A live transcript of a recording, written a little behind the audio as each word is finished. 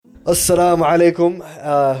Assalamu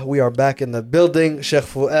alaikum. We are back in the building. Sheikh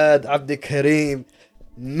Fuad, Abdi Kareem.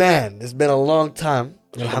 Man, it's been a long time.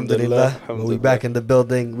 Alhamdulillah. We're back in the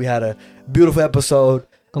building. We had a beautiful episode.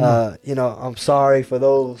 I'm sorry for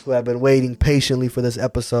those who have been waiting patiently for this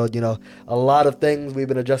episode. A lot of things we've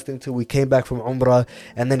been adjusting to. We came back from Umrah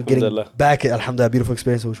and then getting back at Alhamdulillah, beautiful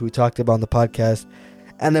experience, which we talked about on the podcast.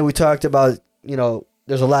 And then we talked about,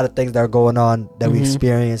 there's a lot of things that are going on that we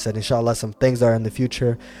experienced, and inshallah, some things that are in the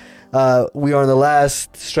future. We are in the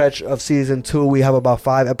last stretch of season 2. We have about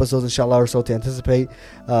 5 episodes, inshallah, or so to anticipate,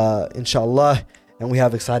 inshallah. And we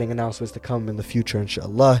have exciting announcements to come in the future,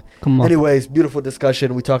 inshallah. Anyways, beautiful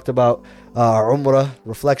discussion. We talked about our Umrah,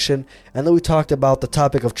 reflection, and then we talked about the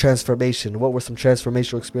topic of transformation. What were some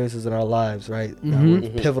transformational experiences in our lives, right? That were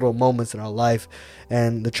pivotal moments in our life,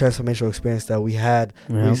 and the transformational experience that we had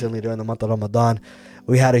recently during the month of Ramadan.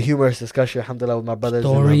 We had a humorous discussion, alhamdulillah, with my brothers.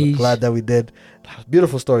 Stories. And I'm glad that we did.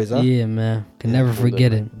 Beautiful stories, huh? Yeah, man. Can never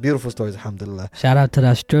forget it. Beautiful stories, alhamdulillah. Shout out to the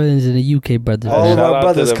Australians and the UK brothers. All man. of our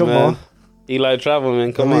brothers, come on. Eli Travel,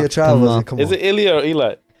 man, come on. Come on. Is it Ilya or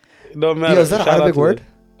Eli? No matter. Yo, is that an Arabic word?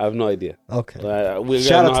 I have no idea. Okay.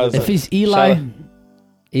 Shout out to If he's Eli,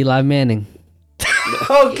 Eli Manning.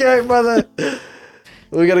 Okay, brother.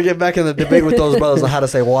 We're going to get back in the debate with those brothers on how to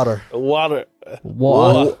say water. Water.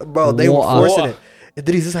 Bro, they were forcing it.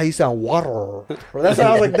 Idris, this is how you sound, water. That's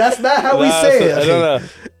how I was like, that's not how we say it. I don't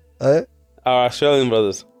know. Our Australian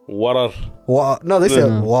brothers. Water. No, they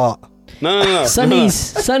said wa. No.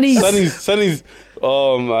 Sunnies.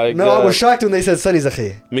 Oh my god. No, I was shocked when they said Sunnies,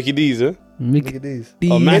 akhi. Mickey D's, huh? Mickey D's.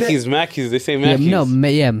 Oh, Mackies. They say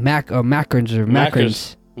Mackies. Mac or Macarons or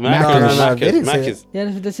Macarons. No, they didn't say it. Yeah,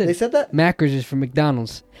 that's it. They said that? Macros is from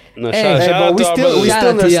McDonald's. No, Hey, shout But out we to our still brothers. in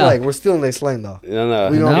their to y'all. slang. We're still in their slang, though. No.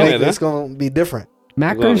 We don't Yeah, make it. huh? It's going to be different.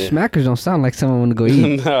 Macros don't sound like someone want to go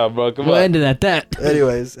eat. Nah, bro, come We'll on. end it at that.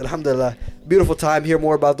 Anyways, alhamdulillah. Beautiful time. Hear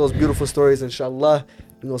more about those beautiful stories, inshallah.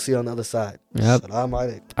 We're going to see you on the other side. Yep. Assalamu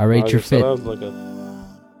alaikum. I rate your fit. Sounds like a-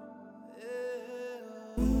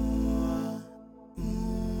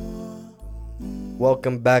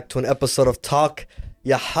 Welcome back to an episode of Talk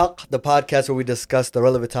Ya Haq, the podcast where we discuss the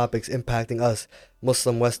relevant topics impacting us,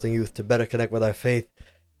 Muslim Western youth, to better connect with our faith.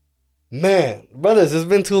 Man, brothers, it's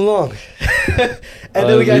been too long. And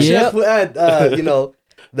then we got Yep. Sheikh Fuad,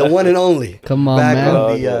 the one and only. Come on, back man.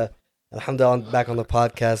 on the, alhamdulillah, back on the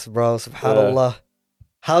podcast, bro. SubhanAllah.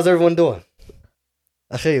 How's everyone doing?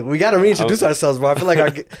 Akhi, we got to reintroduce ourselves, bro. I feel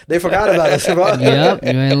like they forgot about us, bro. Yep, you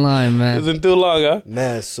ain't lying, man. Isn't too long, huh?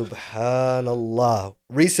 Man, subhanallah.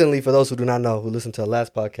 Recently, for those who do not know, who listened to the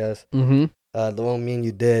last podcast, the one me and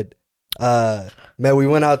you did, man, we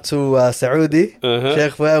went out to Saudi. Sheikh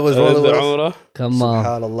Fuad was rolling with us. Umrah. Come on.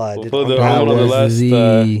 Subhanallah. I did For the Umrah. Umrah, the last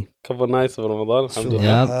the couple of nights of Ramadan. Alhamdulillah.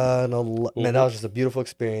 Yep. Subhanallah. Man, that was just a beautiful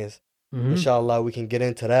experience. Inshallah, we can get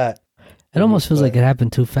into that. It almost feels like it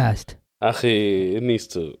happened too fast. Akhi, it needs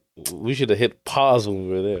to. We should have hit pause when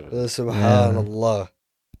we were there. Subhanallah.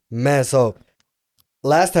 Man, so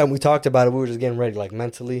last time we talked about it, we were just getting ready, like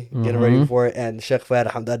mentally, getting ready for it. And Sheikh Fuad,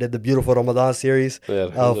 alhamdulillah, did the beautiful Ramadan series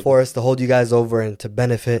for us to hold you guys over and to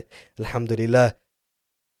benefit. Alhamdulillah.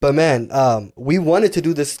 But man, we wanted to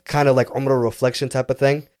do this kind of like Umrah reflection type of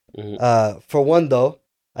thing. For one, though,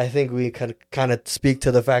 I think we could kind of speak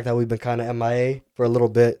to the fact that we've been kind of MIA for a little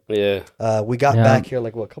bit. Yeah. We got back here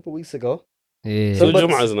like, a couple weeks ago? Yeah. So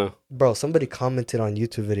Jum'ahs now. Bro, somebody commented on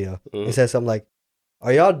YouTube video. He said something like,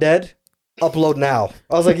 "Are y'all dead? Upload now."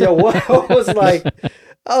 I was like, "Yo, what?" I was like,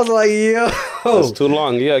 "Yo." It's too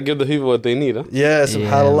long. Yeah, give the people what they need, huh? Yeah,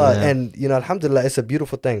 subhanAllah. man. And, alhamdulillah, it's a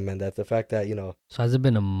beautiful thing, man. That the fact that, So has it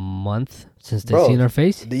been a month since they've Bro. seen our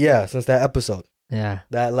face? since that episode, Yeah.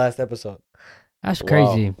 that last episode. That's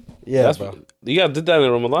crazy. Yeah, That's, bro. you guys did that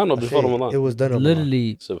in Ramadan or before It Ramadan? was done in Ramadan.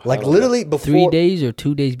 Literally Like, literally before. 3 days or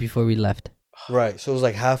 2 days before we left. Right. So it was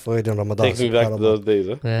like halfway during Ramadan. Takes me back to subhanallah. those days,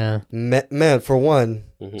 huh? Yeah. Man, for one,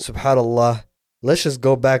 Mhm. subhanallah, let's just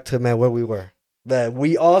go back to, man, where we were. That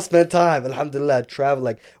we all spent time, alhamdulillah, travel.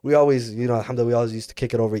 Like, we always, alhamdulillah, we always used to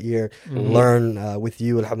kick it over here, learn with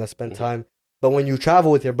you, alhamdulillah, spend time. But when you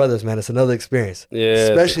travel with your brothers, man, it's another experience. Yeah.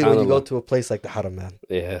 Especially when you go subhanallah. to a place like the Haram, man.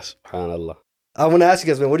 Yes, subhanallah. I want to ask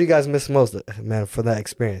you guys, man, what do you guys miss most, man, for that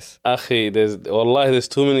experience? Akhi, there's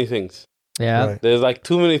too many things. Yeah. Right. There's like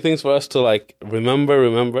too many things for us to like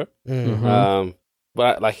remember. Mm.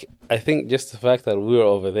 But like I think just the fact that we were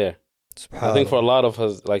over there. I think for a lot of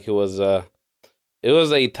us, like it was a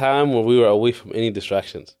time where we were away from any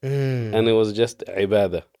distractions, and it was just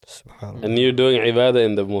ibadah. Subhanallah. And you're doing ibadah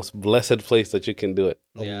in the most blessed place that you can do it.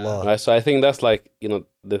 Allah. Right? So I think that's like,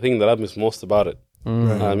 the thing that I miss most about it. Mm.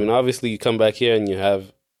 Right. I mean, obviously you come back here and you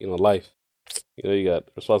have, life. You know, you got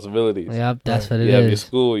responsibilities. Yep, that's what it You have your is.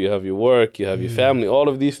 school, you have your work, you have your family, all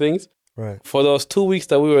of these things. Right. For those 2 weeks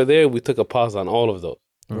that we were there, we took a pause on all of those.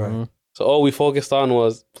 Right. Mhm. So all we focused on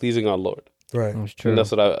was pleasing our Lord. Right. That's true. And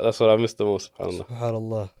that's what I missed the most. SubhanAllah.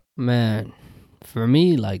 SubhanAllah. Man, for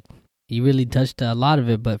me, like, you really touched a lot of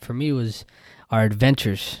it, but for me, it was our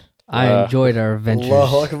adventures. I enjoyed our adventures.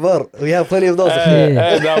 Allahu Akbar. We have plenty of those. And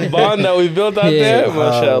that bond that we built out there,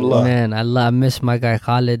 mashallah. Man, I miss my guy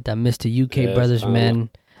Khalid. I miss the UK Yes, brothers, man.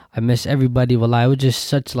 I miss everybody. Wallah, it was just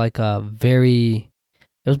such like a very...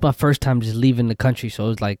 It was my first time just leaving the country, so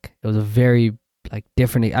it was a very like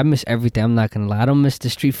different... I miss everything. I'm not going to lie. I don't miss the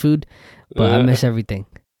street food, but I miss everything.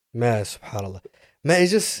 Man, SubhanAllah. Man,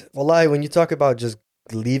 it's just, wallahi, when you talk about just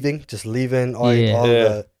leaving all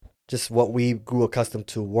the, just what we grew accustomed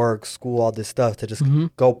to, work, school, all this stuff, to just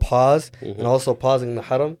go pause, and also pausing in the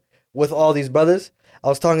haram with all these brothers. I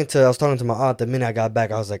was talking to my aunt the minute I got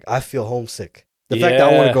back. I was like, I feel homesick. The fact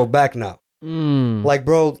that I want to go back now. Like,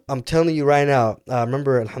 bro, I'm telling you right now,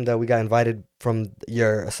 remember, alhamdulillah, we got invited from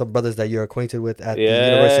some brothers that you're acquainted with at the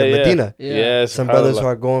University of Medina. Yeah, some brothers who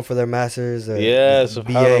are going for their masters,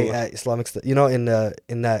 BA at Islamic, in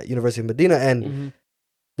that University of Medina, and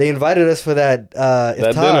they invited us for that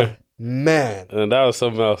iftar. Dinner. Man, and that was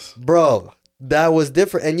something else, bro. That was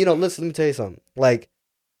different. And listen, let me tell you something. Like,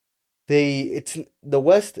 it's the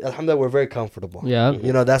West, alhamdulillah, we're very comfortable. Yeah.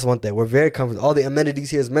 That's one thing. We're very comfortable. All the amenities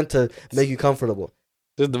here is meant to make you comfortable.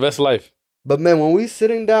 This is the best life. But man, when we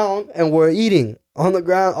sitting down and we're eating on the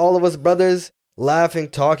ground, all of us brothers laughing,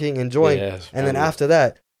 talking, enjoying, and then after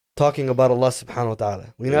that, talking about Allah subhanahu wa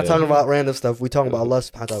ta'ala. We're not talking about random stuff. We're talking about Allah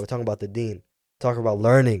subhanahu wa ta'ala. We're talking about the deen. Talking about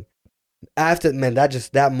learning. After, man,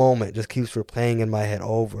 that moment just keeps replaying in my head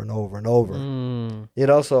over and over and over.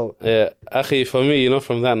 So... Yeah, Akhi, for me,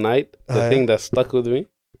 from that night, the thing that stuck with me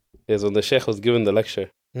is when the Sheikh was giving the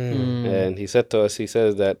lecture. And he said to us, he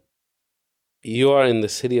says that you are in the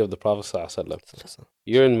city of the Prophet ﷺ.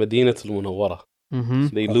 You're in Madinatul Munawwara,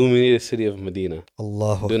 the illuminated city of Medina.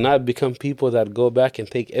 Allah. Do not become people that go back and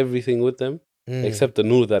take everything with them, except the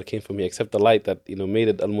nur that came from you, except the light that made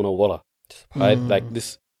it Al Munawwara. Right, like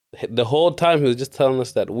this. The whole time he was just telling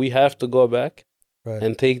us that we have to go back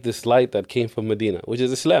and take this light that came from Medina, which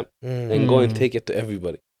is Islam, and go and take it to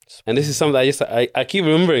everybody. And this is something I keep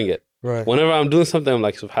remembering it. Right. Whenever I'm doing something, I'm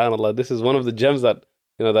like, SubhanAllah, this is one of the gems that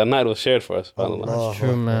that night was shared for us. SubhanAllah. That's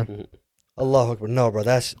true, man. Allahu Akbar. No, bro,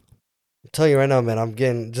 I'm telling you right now, man, I'm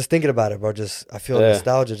getting, just thinking about it, bro. I feel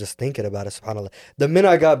nostalgia just thinking about it, SubhanAllah. The minute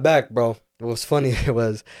I got back, bro, what was funny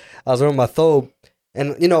was I was wearing my thobe,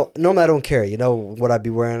 and normally I don't carry, what I'd be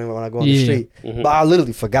wearing when I go on the street. But I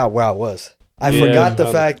literally forgot where I was. I forgot the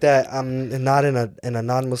fact that I'm not in a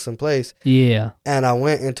non-Muslim place. Yeah. And I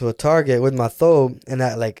went into a Target with my thobe, and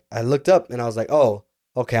I looked up and I was like, oh,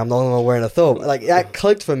 okay, I'm the only one wearing a thobe. Like, that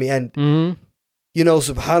clicked for me. And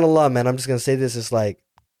SubhanAllah, man, I'm just gonna say this, it's like,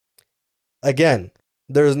 again,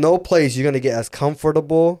 there's no place you're gonna get as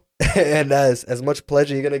comfortable and as much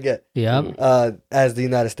pleasure you're gonna get as the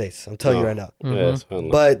United States. I'm telling you right now. Yes,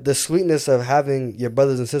 but the sweetness of having your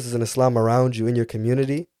brothers and sisters in Islam around you in your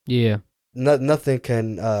community, nothing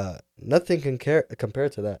can compare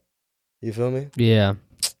to that. You feel me? Yeah.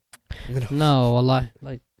 No, Allah,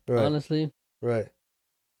 like, honestly,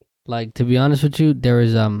 like, to be honest with you, there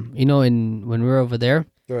is when we were over there,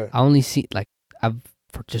 I only see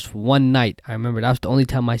for just one night. I remember that was the only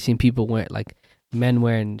time I seen people wear men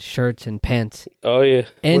wearing shirts and pants. Oh yeah.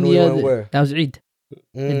 And that was Eid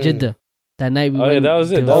in Jeddah. That night we went. That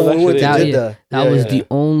was it. That was the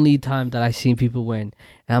only time that I seen people wearing.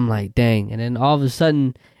 And I'm like, dang. And then all of a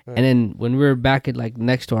sudden, and then when we were back at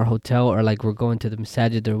next to our hotel, or we're going to the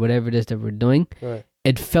masajid or whatever it is that we're doing,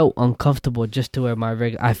 it felt uncomfortable just to wear my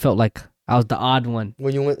regular. I felt like I was the odd one.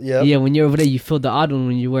 When you went, yeah, when you're over there, you feel the odd one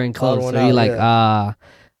when you're wearing clothes. So you're like,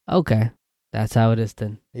 okay, that's how it is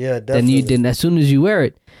then. Yeah, definitely. Then as soon as you wear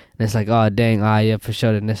it, and it's like, oh dang, yeah, for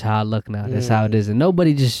sure. Then that's how I look now. That's how it is, and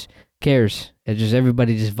nobody just cares. It's just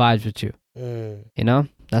everybody just vibes with you.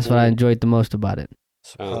 That's what I enjoyed the most about it.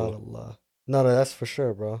 SubhanAllah. No, that's for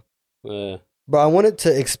sure, bro. Yeah. Bro, I wanted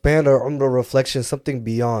to expand our Umrah reflection, something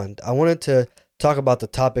beyond. I wanted to talk about the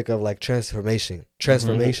topic of transformation,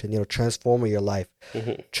 transforming your life,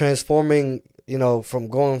 transforming, from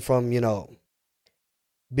going from,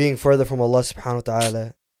 being further from Allah subhanahu wa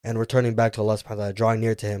ta'ala and returning back to Allah subhanahu wa ta'ala, drawing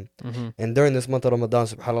near to Him. And during this month of Ramadan,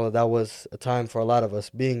 subhanAllah, that was a time for a lot of us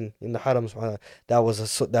being in the Haram, subhanAllah, that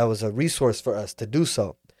was a resource for us to do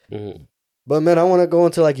so. But man, I want to go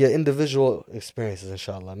into your individual experiences,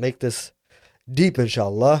 inshallah. Make this deep,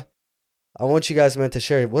 inshallah. I want you guys, man, to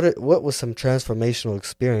share what was some transformational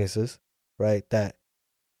experiences, right, that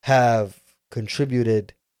have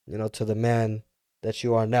contributed, to the man that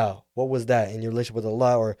you are now? What was that in your relationship with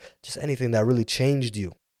Allah, or just anything that really changed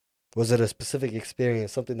you? Was it a specific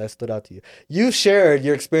experience, something that stood out to you? You shared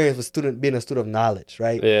your experience with being a student of knowledge,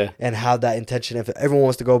 right? Yeah. And how that intention, if everyone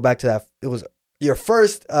wants to go back to that, it was your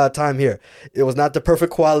first time here. It was not the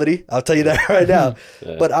perfect quality. I'll tell you that right now.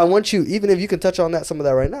 Yeah. But I want you, even if you can touch on some of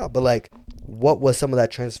that right now, but like, what was some of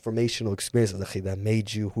that transformational experiences, Akhi, that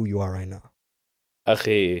made you who you are right now?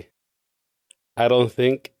 Akhi, I don't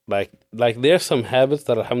think, like there's some habits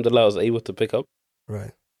that alhamdulillah I was able to pick up.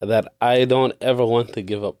 Right. That I don't ever want to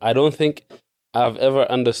give up. I don't think I've ever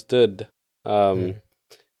understood.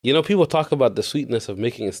 People talk about the sweetness of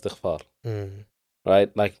making istighfar,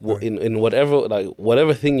 right? Like in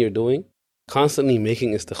whatever thing you're doing, constantly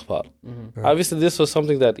making istighfar. Right. Obviously, this was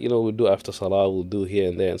something that we do after salah, we'll do here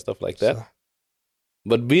and there and stuff like that.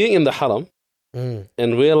 But being in the haram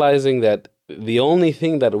and realizing that the only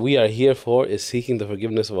thing that we are here for is seeking the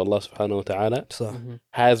forgiveness of Allah subhanahu wa ta'ala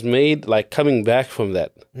has made coming back from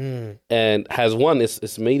that and has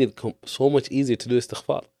it's made it so much easier to do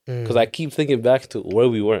istighfar, because I keep thinking back to where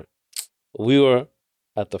we were. We were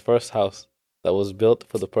at the first house that was built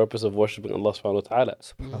for the purpose of worshiping Allah subhanahu wa ta'ala,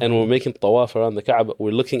 and we're making tawaf around the Kaaba,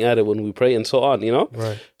 we're looking at it when we pray and so on,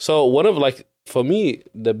 Right. So for me,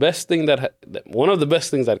 one of the best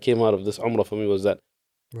things that came out of this umrah for me was that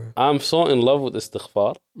right. I'm so in love with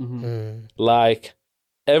istighfar. Like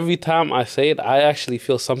every time I say it, I actually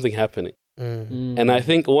feel something happening. And I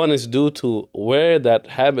think one is due to where that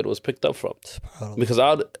habit was picked up from. Because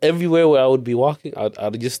everywhere where I would be walking,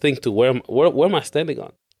 I'd just think to where am I standing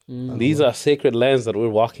on? These are sacred lands that we're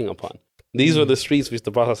walking upon. These were the streets which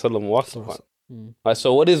the Prophet ﷺ walked upon. Right,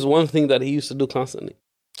 so what is one thing that he used to do constantly?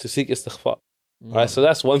 To seek istighfar. Right, so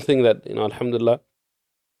that's one thing that, alhamdulillah,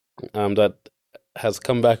 that has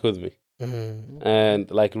come back with me. And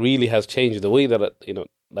really has changed the way that,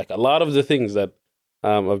 a lot of the things that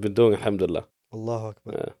I've been doing, alhamdulillah. Allahu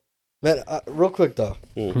Akbar. Yeah. Man, real quick though,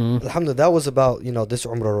 alhamdulillah, that was about, this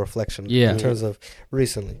Umrah reflection in terms of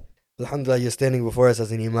recently. Alhamdulillah, you're standing before us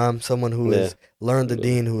as an imam, someone who has learned the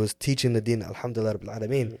deen, who is teaching the deen, alhamdulillah rabbil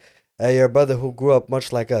alameen. You're a brother who grew up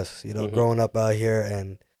much like us, growing up out here,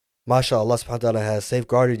 and mashallah, Allah subhanahu wa ta'ala has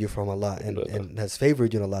safeguarded you from Allah and has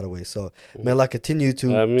favored you in a lot of ways. So may Allah continue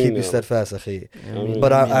to keep you steadfast, akhi.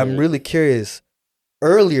 But I'm really curious,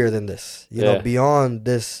 earlier than this, beyond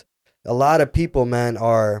this, a lot of people, man,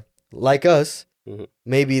 are like us.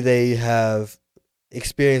 Maybe they have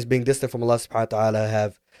experienced being distant from Allah subhanahu wa ta'ala,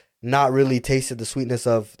 have not really tasted the sweetness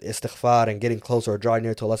of istighfar and getting closer or drawing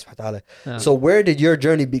near to Allah subhanahu wa ta'ala. So where did your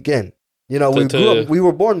journey begin? We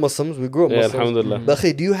were born Muslims, we grew up Muslims. Alhamdulillah. But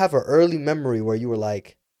do you have an early memory where you were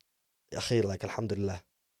like alhamdulillah,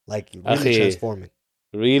 really transforming?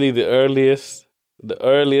 Really, the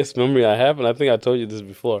earliest memory I have, and I think I told you this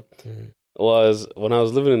before, was when I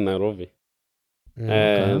was living in Nairobi.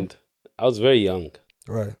 And I was very young.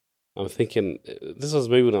 Right. I'm thinking, this was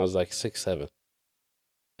maybe when I was 6, 7.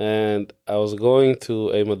 And I was going to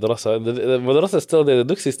a madrasa. The madrasa is still there,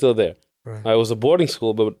 the duksi is still there. Right. It was a boarding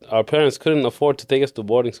school, but our parents couldn't afford to take us to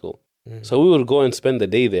boarding school. So we would go and spend the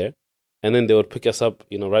day there, and then they would pick us up,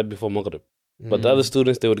 right before Maghrib. But the other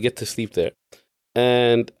students, they would get to sleep there.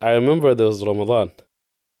 And I remember there was Ramadan.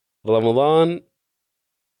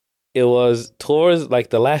 It was towards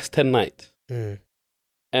the last 10 nights.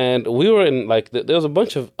 And we were in there was a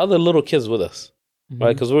bunch of other little kids with us,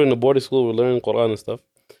 right? Because we were in the boarding school, we were learning Quran and stuff.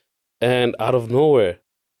 And out of nowhere,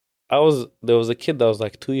 there was a kid that was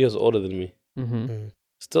 2 years older than me,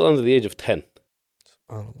 still under the age of 10.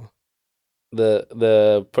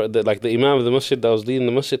 The imam of the masjid that was leading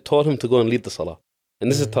the masjid told him to go and lead the salah, and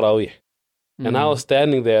this is Taraweeh. And I was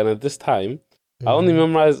standing there, and at this time, I only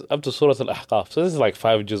memorized up to Surah Al-Ahqaf, so this is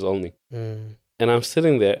 5 juz only. And I'm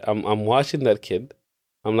sitting there, I'm watching that kid.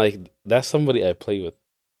 I'm like, that's somebody I play with,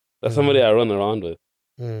 that's somebody I run around with,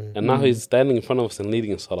 and now he's standing in front of us and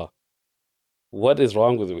leading a salah. What is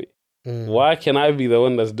wrong with me? Why can I be the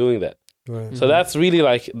one that's doing that? Right. So that's really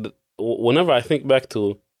whenever I think back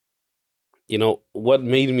to, what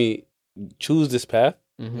made me choose this path,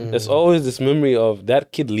 there's always this memory of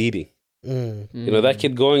that kid leading. That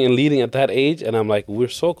kid going and leading at that age, and I'm like, we're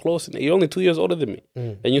so close, and you're only 2 years older than me,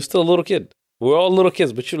 and you're still a little kid. We're all little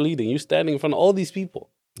kids, but you're leading. You're standing in front of all these people,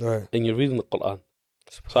 right, and you're reading the Quran.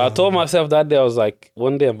 So I told myself that day, I was like,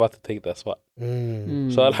 one day I'm about to take that spot.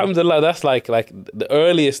 So alhamdulillah, that's the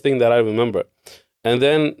earliest thing that I remember. And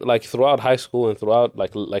then throughout high school and throughout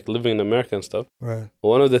living in America and stuff, right,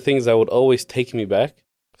 one of the things that would always take me back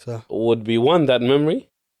would be that memory,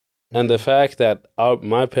 and the fact that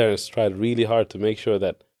my parents tried really hard to make sure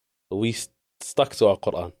that we stuck to our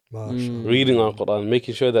Quran. Reading our Quran,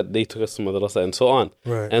 making sure that they took us to madrasa and so on.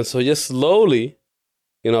 Right. And so just slowly,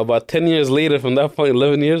 about 10 years later from that point,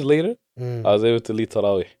 11 years later, I was able to lead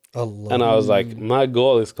Tarawih. Allah. And I was like, my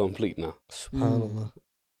goal is complete now. SubhanAllah.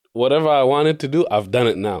 Whatever I wanted to do, I've done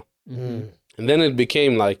it now. And then it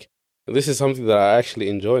became like, this is something that I actually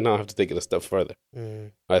enjoy. Now I have to take it a step further.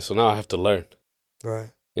 Right. So now I have to learn.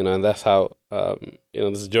 Right. And that's how,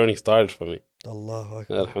 this journey started for me. Allahu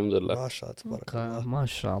Akbar. Alhamdulillah.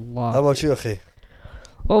 MashaAllah. How about you, Akhi?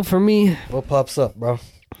 Well, for me, what pops up, bro?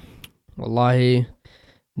 Wallahi,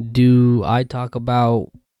 do I talk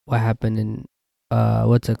about what happened in,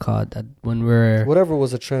 what's it called? That when we're... Whatever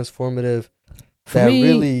was a transformative that me,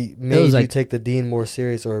 really made you take the deen more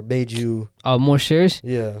serious or made you... more serious?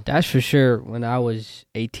 Yeah. That's for sure. When I was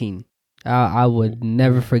 18, I would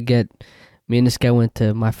never forget, me and this guy went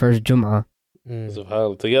to my first Jum'ah.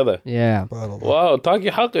 SubhanAllah, together. Yeah. Wow, Taki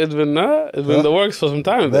Haq, it's been the works for some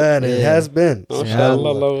time. Man, it has been. So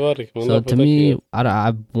to me,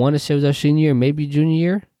 I want to say it was our senior year, maybe junior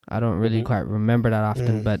year. I don't really quite remember that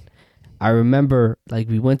often, but I remember like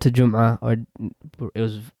we went to Jum'ah, or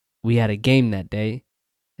we had a game that day,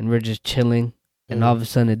 and we're just chilling, and all of a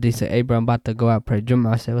sudden they said, "Hey, bro, I'm about to go out pray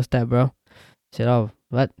Jum'ah." I said, "What's that, bro?" I said, "Oh,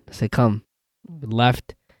 what?" I said, "Come." We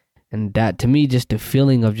left. And that, to me, just the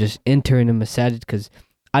feeling of just entering the masajid, because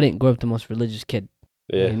I didn't grow up the most religious kid,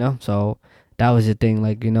 so that was the thing,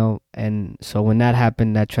 and so when that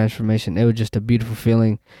happened, that transformation, it was just a beautiful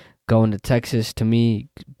feeling going to Texas, to me,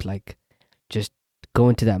 like, just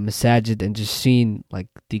going to that masajid and just seeing, like,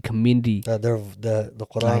 the community. The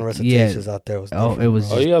Quran recitations out there was different. It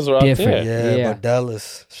was you guys were different. out there? Yeah, but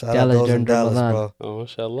Dallas. Shout out those in Dallas, bro. Oh,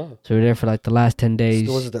 mashallah. So we were there for, like, the last 10 days.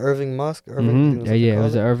 So was it the Irving Mosque? It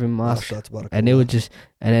was the Irving Mosque. And it was just,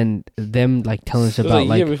 and then them, like, telling us about, like... It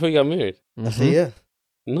was a year before you got married. I said, yeah.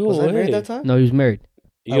 No was way. I married that time? No, he was married.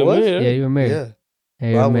 You were married? Yeah, you were married.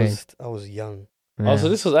 Yeah. I was young. Yeah. Oh, so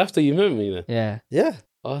this was after you met me then? Yeah. Yeah.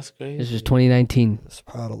 Oh, that's crazy. This was 2019.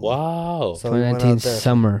 Wow. So 2019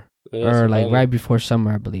 summer. Or like right before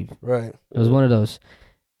summer, I believe. Right. It was one of those.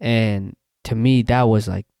 And to me, that was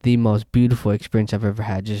like the most beautiful experience I've ever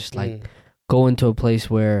had. Just like going to a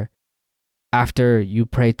place where after you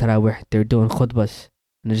pray Tarawih, they're doing khutbahs.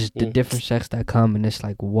 And there's just the different sects that come, and it's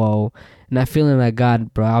like, whoa. And that feeling like,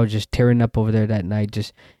 God, bro, I was just tearing up over there that night.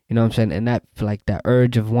 Just, you know what I'm saying? And that, like, that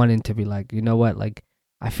urge of wanting to be like, you know what? Like,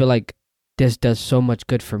 I feel like this does so much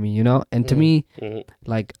good for me, And to me,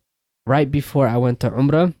 like, right before I went to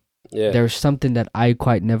Umrah, there was something that I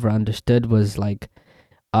quite never understood was like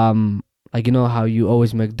you know how you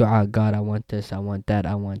always make dua, God, I want this, I want that,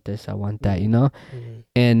 I want this, I want that,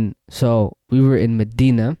 And so we were in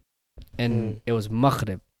Medina, and it was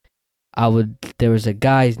Maghrib. There was a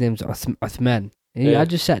guy, his name's Uthman. And I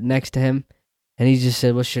just sat next to him, and he just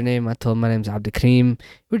said, "What's your name?" I told him my name's Abdul Kareem.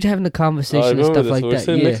 We were just having a conversation and stuff like that. We're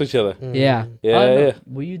sitting next to each other. Yeah. Yeah.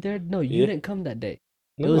 Were you there? No, you didn't come that day.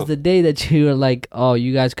 No. It was the day that you were like, "Oh,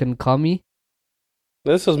 you guys couldn't call me."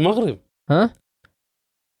 This was Maghrib. Huh?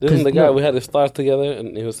 This is the guy we had to start together,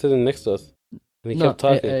 and he was sitting next to us. And he kept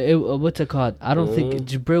talking. What's it called? I don't think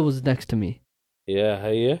Jibril was next to me.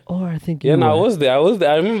 Yeah. Or I think I was there.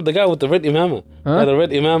 I remember the guy with the red imama. Huh? Had a red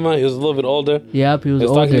imama. He was a little bit older. Yep, he was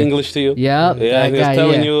older. talking English to you. Yep, yeah. He was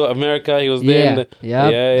telling you America. He was there.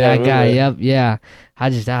 That guy. Yep, yeah. I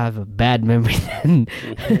have a bad memory then.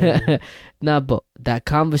 But that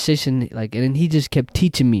conversation, like, and then he just kept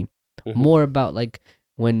teaching me more about like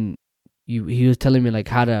when he was telling me like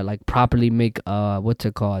how to like properly make what's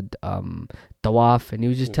it called tawaf, and he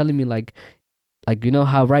was just telling me like you know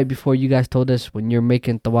how right before you guys told us when you're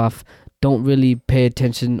making tawaf, don't really pay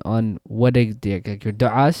attention on what like your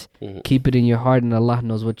du'as, keep it in your heart and Allah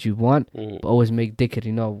knows what you want, but always make dhikr,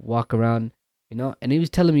 walk around, and he was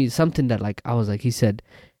telling me something that like I was like, he said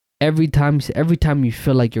every time you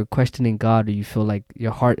feel like you're questioning God or you feel like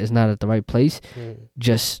your heart is not at the right place,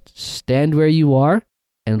 just stand where you are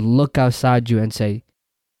and look outside you and say,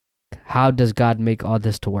 how does God make all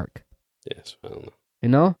this to work? Yes, I don't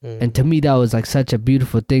know. And to me that was like such a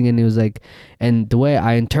beautiful thing. And it was like, and the way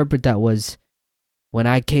I interpret that was when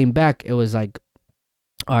I came back, it was like,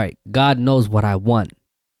 all right, God knows what I want,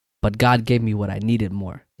 but God gave me what I needed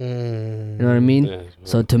more. You know what I mean? Yes,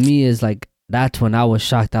 so to me is like, that's when I was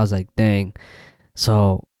shocked. I was like, dang.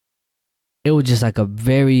 So it was just like a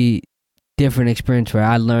very different experience where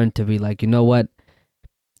I learned to be like, you know what?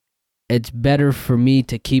 It's better for me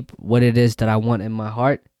to keep what it is that I want in my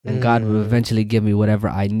heart, and God will eventually give me whatever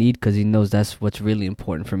I need because He knows that's what's really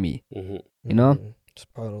important for me. You know?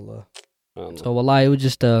 SubhanAllah. So wallah, it was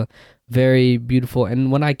just a very beautiful.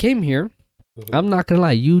 And when I came here, I'm not gonna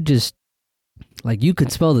lie, you just like you can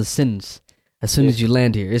smell the sins as soon as you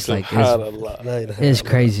land here. It's like it's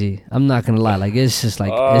crazy. I'm not gonna lie. Like it's just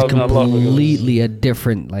like it's completely a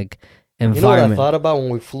different like environment. You know what I thought about when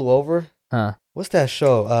we flew over? Huh? What's that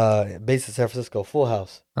show? Based in San Francisco, Full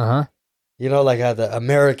House. You know, like the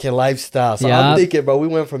American lifestyle. So I'm thinking, bro, we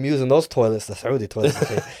went from using those toilets to Saudi toilets.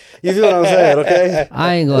 You feel what I'm saying, okay?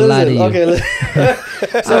 I ain't gonna lie to you. Okay,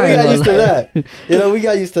 so we got used to that. You know, we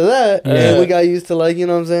got used to that. Yeah. And we got used to, like, you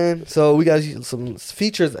know what I'm saying? So we got some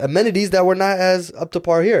features, amenities that were not as up to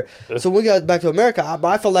par here. So when we got back to America,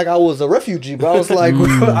 I felt like I was a refugee, bro. I was like,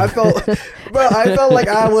 I felt like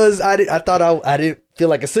I thought I didn't feel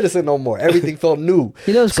like a citizen no more. Everything felt new.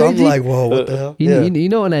 You know what's crazy? I'm like, whoa, what the hell? You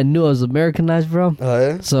know when I knew I was Americanized, bro? Oh,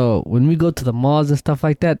 yeah? So when we go to the malls and stuff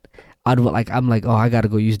like that, I'm like, oh, I gotta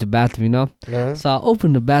go use the bathroom, you know? Uh-huh. So I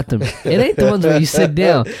open the bathroom. It ain't the ones where you sit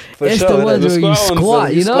down. It's the ones where you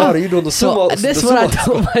squat, you know? You doing the so sumo, that's what I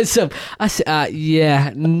told myself. I said,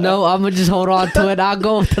 yeah, no, I'm gonna just hold on to it. I'll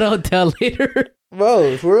go to the hotel later.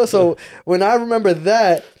 Bro, for real. So when I remember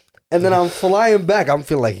that, and then I'm flying back, I'm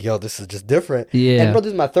feeling like, yo, this is just different. Yeah. And bro,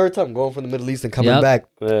 this is my third time going from the Middle East and coming back.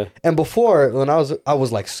 Yeah. And before, when I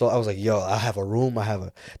was like, yo, I have a room,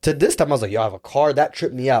 to this time I was like, yo, I have a car. That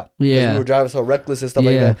tripped me out. Yeah. We were driving so reckless and stuff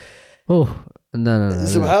like that. Oh, no.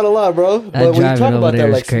 Subhanallah, bro. But when you talk about that,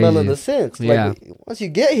 like smelling the scents, like once you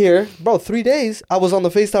get here, bro, 3 days, I was on the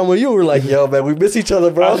FaceTime with you. We're like, yo, man, we miss each other,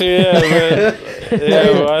 bro. Yeah, man.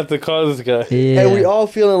 Yeah, bro, I have to call this guy. Yeah. And we're all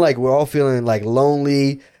feeling like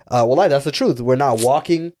lonely. Well, that's the truth. We're not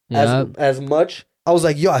walking as much. I was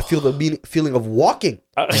like, yo, I feel the feeling of walking.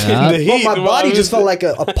 Heat, my body just felt like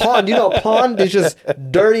a pond. You know, a pond is just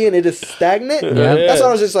dirty and it is stagnant. Yeah. That's why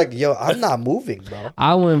I was just like, yo, I'm not moving, bro.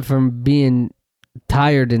 I went from being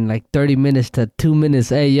tired in like 30 minutes to 2 minutes.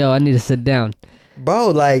 Hey, yo, I need to sit down. Bro,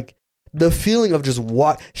 like the feeling of just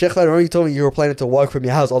walk. Sheikh, I remember you told me you were planning to walk from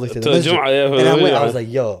your house all the way to the masjid. And I was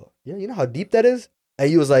like, yo, you know how deep that is? And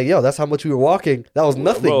you was like, yo, that's how much we were walking. That was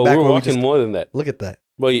nothing. Bro, back we were when walking more than that. Look at that.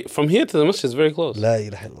 But from here to the masjid is very close. La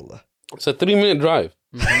ilaha illallah. It's a 3-minute drive.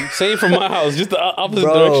 Same from my house, just the opposite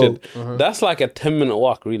direction. That's like a 10-minute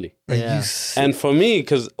walk, really. Yeah. And for me,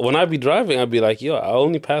 because when I be driving, I'd be like, yo, I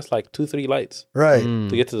only pass like 2-3 lights. Right. To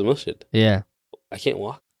get to the masjid. Yeah. I can't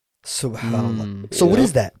walk. Subhanallah. So what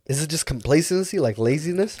is that? Is it just complacency, like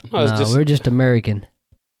laziness? No, we're just American.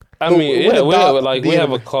 I mean, we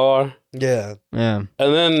have a car. Yeah. Yeah.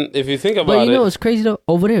 And then if you think about it. But you know what's crazy though?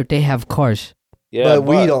 Over there, they have cars. Yeah, but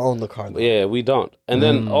we don't own the car, though. Yeah, we don't. And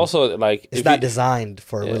then also, like... It's not designed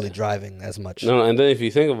for really driving as much. No, and then if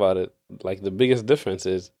you think about it, like the biggest difference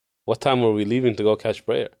is what time were we leaving to go catch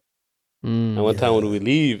prayer? And what time would we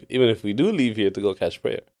leave, even if we do leave here to go catch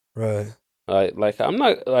prayer? Right. Like I'm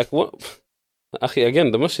not... Like, what... Actually,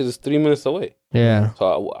 again, the masjid is 3 minutes away. Yeah.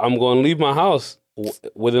 So I'm going to leave my house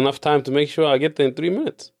with enough time to make sure I get there in 3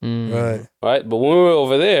 minutes. Right. Right? But when we were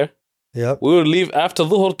over there, we would leave after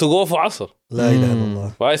Dhuhr to go for Asr. La ilaha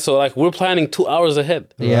illallah. Right? So like we're planning 2 hours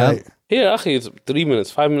ahead. Yeah. Right. Here, akhi, it's 3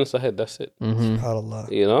 minutes, 5 minutes ahead. That's it.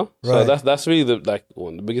 SubhanAllah. You know? Right. So that's really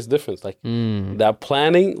the biggest difference. Like that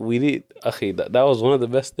planning, we did, akhi, that was one of the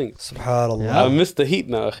best things. SubhanAllah. I miss the heat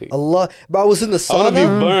now, akhi. Allah. But I was in the sauna. I want to be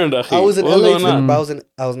burned, akhi. I was in LA. But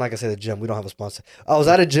I was not gonna say the gym. We don't have a sponsor. I was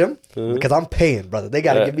at a gym because I'm paying, brother. They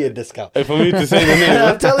gotta give me a discount. Hey, for me to say the name.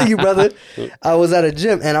 I'm telling you, brother. I was at a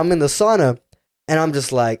gym and I'm in the sauna. And I'm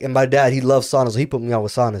just like, and my dad, he loves saunas, so he put me on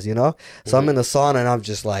with saunas, you know? So I'm in the sauna and I'm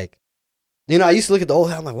just like, you know, I used to look at the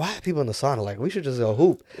old, I'm like, why are people in the sauna? Like, we should just go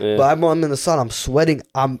hoop. Yeah. But I'm in the sauna, I'm sweating.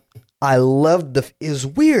 I love it's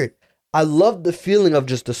weird. I love the feeling of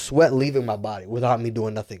just the sweat leaving my body without me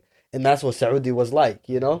doing nothing. And that's what Saudi was like,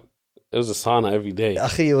 you know? It was a sauna every day.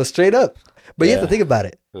 Akhi, it was straight up. But you have to think about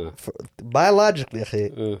it. Biologically,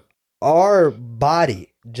 akhi, our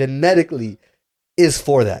body genetically is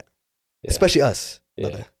for that. Yeah. Especially us,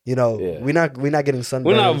 brother. You know, we're not getting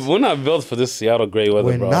sunburns. We're not built for this Seattle gray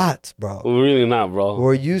weather, bro. We're not, bro. We're really not, bro.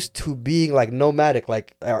 We're used to being like nomadic,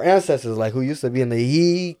 like our ancestors, like who used to be in the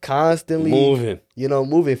heat, constantly moving. You know,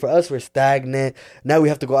 moving. For us, we're stagnant. Now we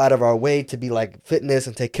have to go out of our way to be like fitness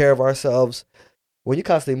and take care of ourselves. When you're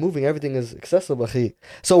constantly moving, everything is accessible.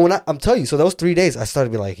 So when I'm telling you, so those 3 days, I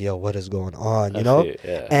started to be like, yo, what is going on? You know,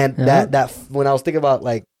 and that when I was thinking about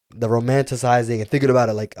like the romanticizing and thinking about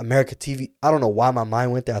it like America TV. I don't know why my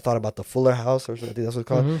mind went there. I thought about the Fuller House or something. I think that's what it's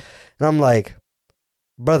called. And I'm like,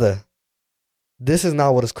 brother, this is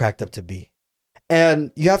not what it's cracked up to be.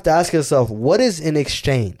 And you have to ask yourself, what is in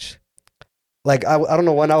exchange? Like, I don't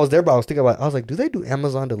know when I was there, but I was thinking about it. I was like, do they do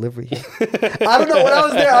Amazon delivery here? I don't know. When I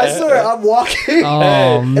was there, I swear, I'm walking.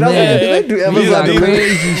 Oh, and I was like, do they do Amazon delivery?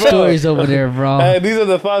 Crazy stories over there, bro. Hey, these are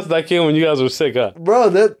the thoughts that came when you guys were sick, huh?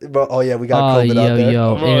 Bro, oh, yeah, we got COVID out there.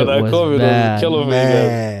 Bro, that was COVID bad. was killing me.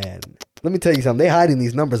 Man. Let me tell you something. They hiding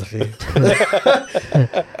these numbers.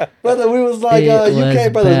 Brother, we was like,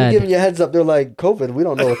 UK, brother, we giving you a heads up. They're like, COVID, we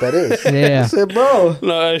don't know what that is. Yeah. I said, bro.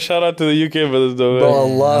 No, shout out to the UK brothers, though, man. Bro,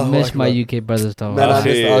 Allah. I miss my UK brothers, though. Man, I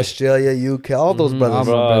miss Australia, UK, all those brothers.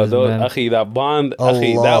 Bro, that bond,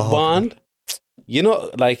 that bond. You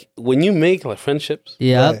know, like, when you make, like, friendships.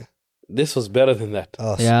 Yeah. Right. This was better than that.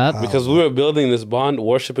 Yeah. Because we were building this bond,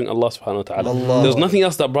 worshipping Allah subhanahu wa ta'ala. There was nothing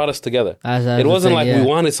else that brought us together. It wasn't like we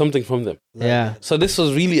wanted something from them. Yeah. So this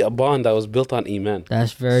was really a bond that was built on Iman.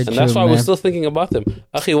 That's very true. And that's why we're still thinking about them.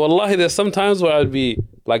 Akhi, wallahi, there's some times where I'd be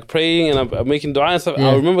like praying and I'm making dua and stuff.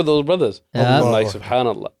 I remember those brothers. Yeah. I'm like,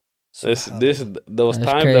 subhanallah. Those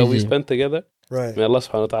times that we spent together. Right. May Allah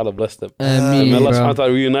subhanahu wa ta'ala bless them. May Allah subhanahu wa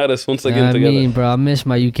ta'ala reunite us once again together. Bro, I miss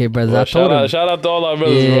my UK brothers. Bro, I told them. Shout out to all our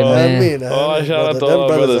brothers, bro. Shout out to all our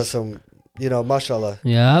brothers. Are some, mashallah.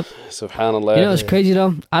 Yep. Subhanallah. You know what's crazy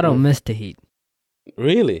though? I don't miss the heat.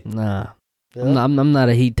 Really? Nah. Yeah. I'm not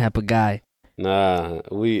a heat type of guy. Nah.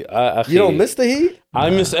 You don't miss the heat?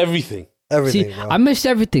 I miss everything. Everything. See, bro. I miss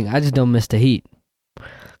everything. I just don't miss the heat.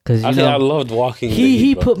 Cause I loved walking.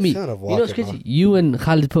 He put me. You know what's crazy? You and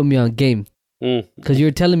Khalid put me on game. Because you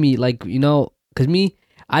were telling me, like, because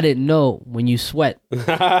I didn't know when you sweat.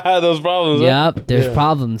 Those problems. Yep, there's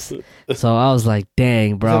problems. So I was like,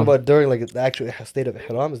 dang, bro. You're talking about during, like, the actual state of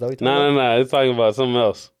Ihram? Is that what you're talking about? No. It's talking about something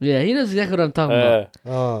else. Yeah, he knows exactly what I'm talking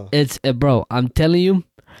about. It's, bro, I'm telling you,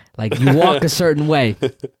 like, you walk a certain way.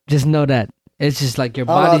 Just know that. It's just like your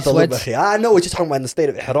body sweats. I know what you're talking about in the state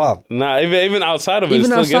of Ihram. Nah, even outside of it, it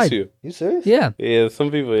still gets you. You serious? Yeah. Yeah,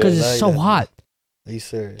 some people. Because it's so hot. Are you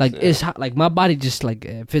serious? Like, it's hot. Like, my body just, like,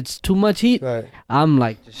 if it's too much heat, I'm,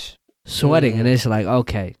 like, just sweating. And it's like,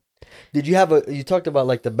 okay. Did you have you talked about,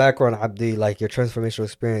 like, the background, Abdi, like, your transformational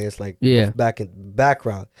experience, like,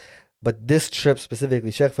 background. But this trip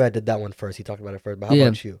specifically, Sheikh Fuad did that one first. He talked about it first. But how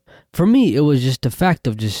about you? For me, it was just the fact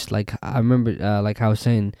of just, like, I remember, like I was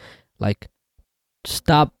saying, like,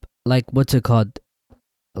 stop, like, what's it called?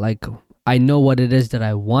 Like, I know what it is that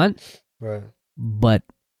I want. Right. But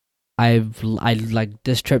like,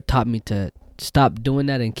 this trip taught me to stop doing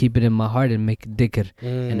that and keep it in my heart and make dhikr.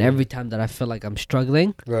 And every time that I feel like I'm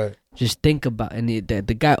struggling, just think about, and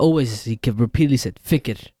the guy always, he repeatedly said,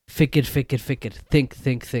 fikr,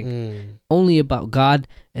 think. Only about God,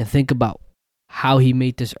 and think about how he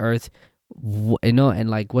made this earth, and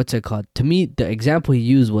like, what's it called? To me, the example he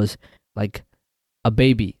used was like a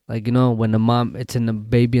baby, like, when the mom, it's in the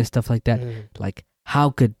baby and stuff like that. Like,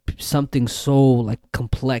 how could something so, like,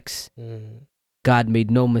 complex, God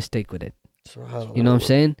made no mistake with it? You know what I'm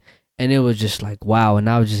saying? And it was just like, wow. And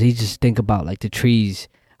he just think about, like, the trees,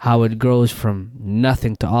 how it grows from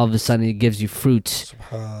nothing to all of a sudden it gives you fruits,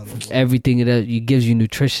 everything it gives you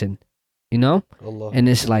nutrition, and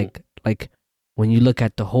it's like when you look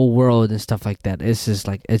at the whole world and stuff like that, it's just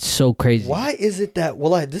like, it's so crazy. Why is it that,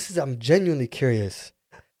 I'm genuinely curious.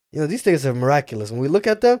 These things are miraculous when we look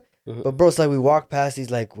at them. But bro, it's like we walk past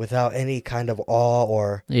these, like, without any kind of awe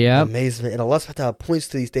or amazement. And Allah subhanahu wa ta'ala points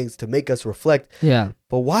to these things to make us reflect. Yeah.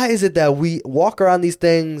 But why is it that we walk around these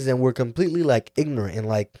things and we're completely, like, ignorant and,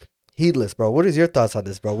 like, heedless, bro? What is your thoughts on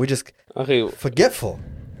this, bro? We're just forgetful.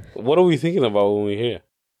 What are we thinking about when we're here?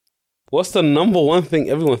 What's the number one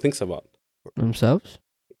thing everyone thinks about? Themselves?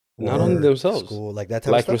 Not only themselves. School, like that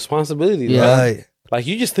type like of stuff? responsibility. Yeah. Right. Like,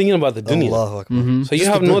 you're just thinking about the dunya. So you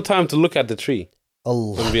have no time to look at the tree.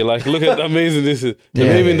 And be like, look at how amazing this is.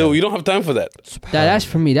 Even though you don't have time for that. That's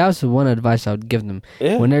for me. That was the one advice I would give them.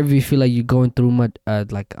 Yeah. Whenever you feel like you're going through much,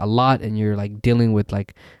 like, a lot, and you're, like, dealing with,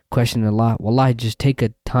 like, questioning a lot, wallahi, just take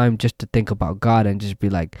a time just to think about God and just be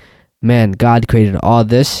like, man, God created all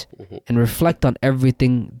this, and reflect on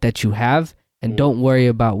everything that you have, and don't worry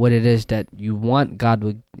about what it is that you want. God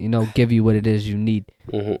will, give you what it is you need.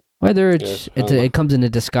 Whether it comes in a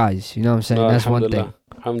disguise, you know what I'm saying? That's one thing.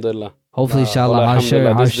 Alhamdulillah. Hopefully, inshallah, I'll share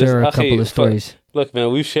a couple of stories. Look,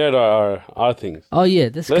 man, we've shared our things. Oh yeah,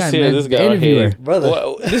 this Let's guy, hear man, this guy, interviewer, brother.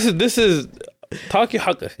 Well, this is talk your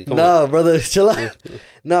haqq. Nah, brother, chill out.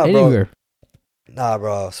 Nah, bro. interviewer. Nah,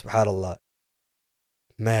 bro. Subhanallah.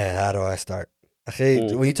 Man, how do I start?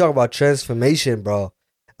 When you talk about transformation, bro,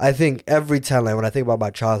 I think every time, like, when I think about my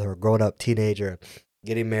childhood, growing up, teenager,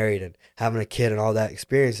 getting married, and having a kid, and all that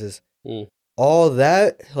experiences, all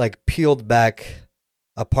that, like, peeled back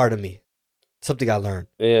a part of me. Something I learned.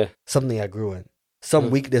 Yeah. Something I grew in.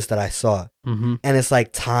 Some weakness that I saw. And it's,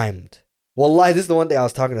 like, timed. Wallahi, this is the one thing I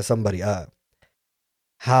was talking to somebody.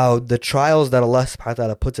 How the trials that Allah subhanahu wa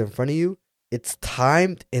ta'ala puts in front of you, it's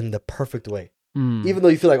timed in the perfect way. Even though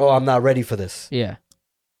you feel like, oh, I'm not ready for this. Yeah.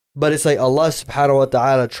 But it's like Allah subhanahu wa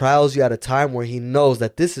ta'ala trials you at a time where He knows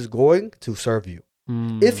that this is going to serve you.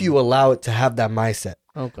 If you allow it to have that mindset.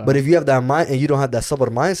 Okay. But if you have that mind and you don't have that sabr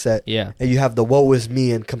mindset, and you have the woe is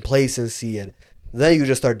me and complacency, and then you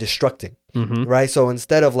just start destructing. Right? So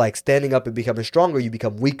instead of like standing up and becoming stronger, you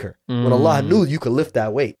become weaker. When Allah knew you could lift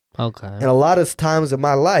that weight. Okay. And a lot of times in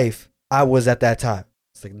my life, I was at that time.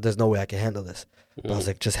 It's like, there's no way I can handle this. But I was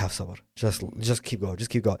like, just have sabr. Just keep going. Just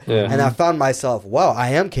keep going. Yeah. And I found myself, wow, I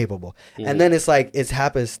am capable. And then it's like, it's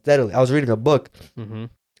happened steadily. I was reading a book.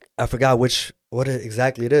 I forgot what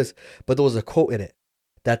exactly it is. But there was a quote in it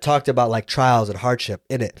that talked about like trials and hardship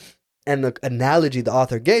in it. And the analogy the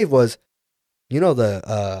author gave was, you know,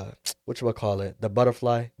 the, whatchamacallit, the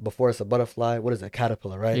butterfly, before it's a butterfly, what is it,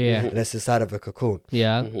 caterpillar, right? Yeah. And it's inside of a cocoon.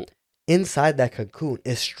 Yeah. Inside that cocoon,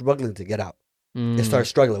 it's struggling to get out. It starts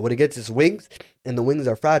struggling. When it gets its wings, and the wings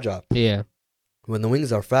are fragile. Yeah. When the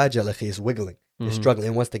wings are fragile, it's wiggling. It's struggling.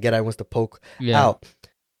 It wants to get out, it wants to poke out.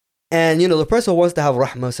 And, you know, the person who wants to have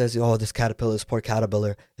rahmah says, oh, this caterpillar, this poor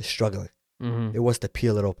caterpillar is struggling. It wants to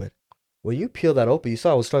peel it open. When you peel that open, you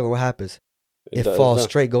saw it was struggling, what happens? It falls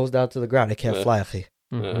straight, goes down to the ground. It can't fly,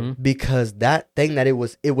 akhi. Because that thing that it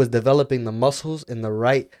was developing the muscles in the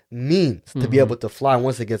right means to be able to fly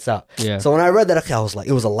once it gets out. Yeah. So when I read that, akhi, I was like,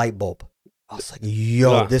 it was a light bulb. I was like,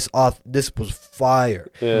 yo, this was fire.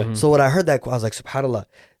 So when I heard that, I was like, subhanAllah,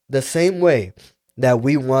 the same way that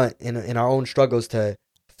we want in our own struggles to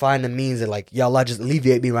find the means and like, ya Allah, just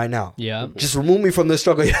alleviate me right now. Yeah. Just remove me from this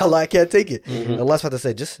struggle. Ya Allah, I can't take it. Allah's about to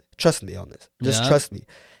say, just trust me on this. Just trust me.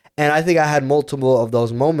 And I think I had multiple of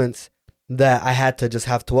those moments that I had to just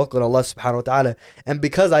have tawakkul on Allah subhanahu wa ta'ala. And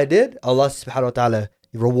because I did, Allah subhanahu wa ta'ala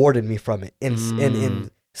rewarded me from it in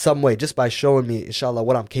some way, just by showing me, inshallah,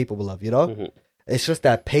 what I'm capable of, you know? It's just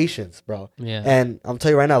that patience, bro. Yeah. And I'm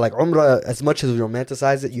telling you right now, like Umrah, as much as we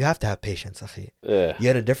romanticize it, you have to have patience, akhi. Yeah.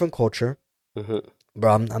 You're in a different culture.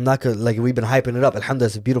 Bro, I'm not gonna, like, we've been hyping it up. Alhamdulillah,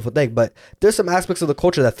 it's a beautiful thing. But there's some aspects of the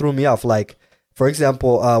culture that threw me off. Like, for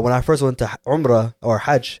example, when I first went to Umrah or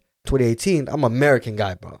Hajj 2018, I'm an American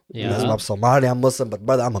guy, bro. Yeah. I'm Somali, I'm Muslim, but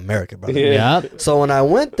brother, I'm American, brother. Yeah. So when I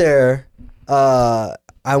went there,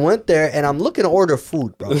 and I'm looking to order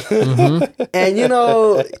food, bro. And, you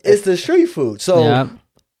know, it's the street food. So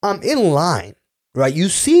I'm in line, right? You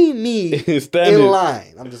see me in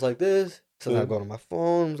line. I'm just like this. So I go to my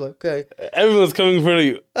phone. I'm like, okay. Everyone's coming in front of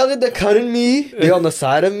you. They're cutting me. They're on the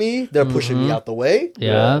side of me. They're pushing me out the way.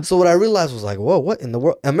 Yeah. So what I realized was like, whoa, what in the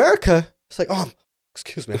world? America? It's like, oh,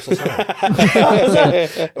 excuse me, I'm so sorry.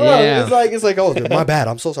 It's like, oh, my bad.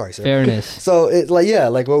 I'm so sorry, sir. Fairness. So it's like, yeah,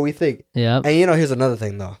 like what we think. Yeah. And you know, here's another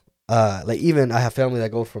thing though. Like even I have family that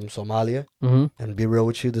go from Somalia, and be real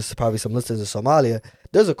with you, this is probably some listeners in Somalia.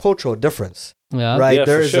 There's a cultural difference, right?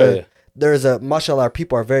 Yeah, there's a mashallah. Our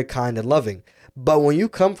people are very kind and loving, but when you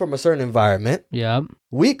come from a certain environment,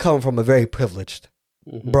 we come from a very privileged.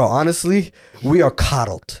 Bro, honestly, we are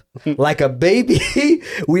coddled like a baby.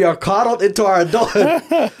 We are coddled into our adulthood.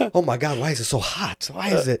 Oh my God, why is it so hot? Why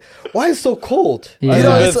is it so cold? Yeah. You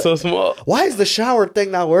know, it's so small. Why is the shower thing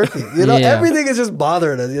not working? You know, everything is just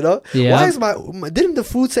bothering us. You know, why is didn't the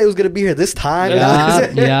food say it was gonna be here this time?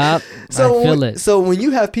 Yeah. So I feel it. So when you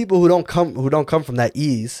have people who don't come from that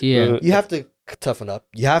ease, you have to toughen up.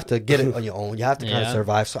 You have to get it on your own. You have to kind of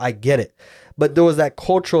survive. So I get it. But there was that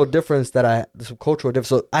cultural difference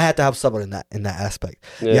So I had to have sabr in that aspect.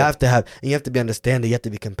 Yeah. You have to be understanding. You have to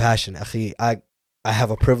be compassionate. Akhi, I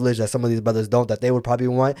have a privilege that some of these brothers don't, that they would probably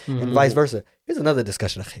want, and vice versa. Here's another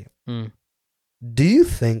discussion, akhi. Do you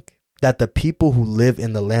think that the people who live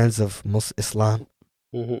in the lands of Islam,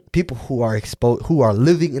 people who are exposed, who are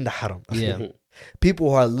living in the haram, people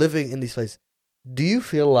who are living in these places, do you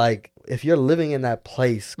feel like if you're living in that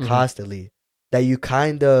place constantly, that you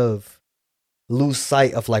kind of lose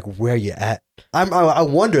sight of like where you're at? I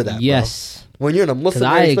wonder that. Yes, bro. When you're in a Muslim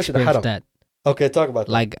area, especially the haram. That. Okay, talk about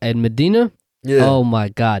that. Like in Medina. Yeah. Oh my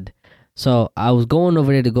God. So I was going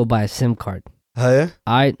over there to go buy a SIM card. Oh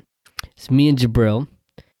yeah. It's me and Jabril,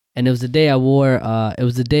 and it was the day I wore. It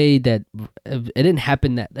was the day that it didn't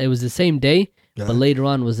happen. That it was the same day, but later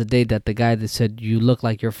on was the day that the guy that said you look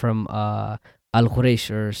like you're from Al Quraysh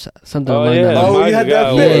or something like that. Oh, you had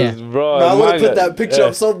that pic? Yeah. Bro, I want to put that picture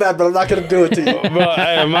up so bad, but I'm not going to do it to you. Bro,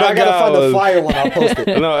 I got to find the fire one. I'll post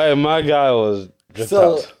it. No, my guy was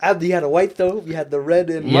So Abdi had a white thobe. You had the red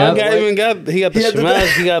and my guy even got the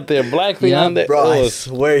shmaz. He got the black thing on there. Bro, I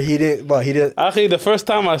swear he didn't. Bro, he didn't. Actually, the first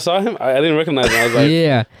time I saw him, I didn't recognize him. I was like,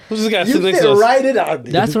 yeah, who's this guy sitting You next to us? right in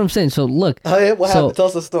Abdi. that's what I'm saying. So look, what happened? Tell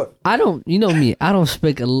us the story. I don't. You know me. I don't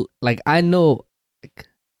speak like I know.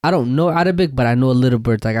 I don't know Arabic, but I know a little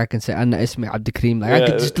words. Like I can say Anna Ismi Abdi Kareem. Like I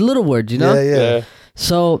could just little words, you know. Yeah.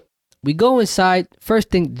 So we go inside. First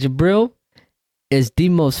thing, Jibril is the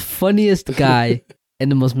most funniest guy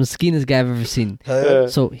and the most miskinest guy I've ever seen.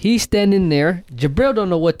 So he's standing there. Jabril don't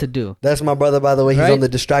know what to do. That's my brother, by the way. He's on the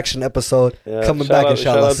distraction episode. Coming back,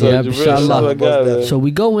 inshallah. Inshallah. So we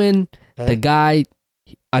go in. A guy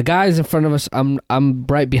is in front of us. I'm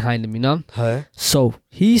right behind him, you know? So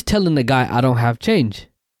he's telling the guy, I don't have change.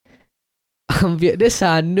 This is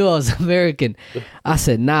how I knew I was American. I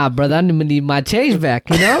said, nah, brother, I need my change back,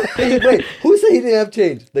 you know? Wait, who said he didn't have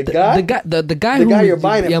change? The guy? The guy you're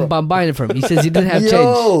buying it from. I'm buying it from. He says he didn't have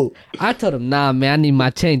change. I told him, nah, man, I need my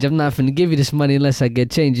change. I'm not finna give you this money unless I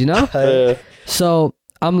get change, you know? So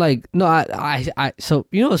I'm like, no, I so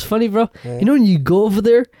you know what's funny, bro? You know when you go over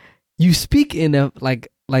there, you speak in a like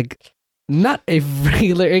not a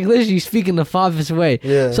regular English, you speak in the father's way.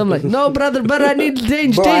 Yeah. So I'm like, no, brother, but I need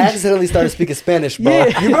change. Bro, I accidentally started speaking Spanish, bro.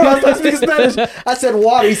 Yeah. You remember I started speaking Spanish? I said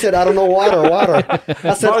water. He said, I don't know water.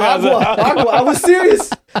 I said agua. I was serious.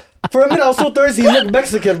 For a minute, I was so thirsty. He looked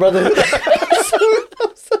Mexican, brother. Bro.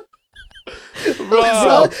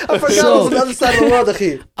 I forgot it was the other side of the world,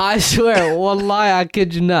 Akhi. I swear, wallahi, I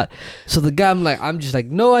kid you not. So the guy, I'm just like,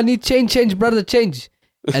 no, I need change, brother, change.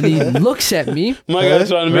 And he looks at me. My guy's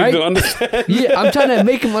trying to make him understand. Yeah, I'm trying to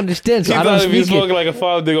make him understand. So I don't speak it. Like a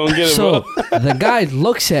five, they're gonna get it, bro. The guy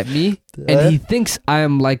looks at me and he thinks I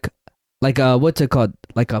am like a what's it called?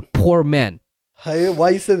 Like a poor man. Hey,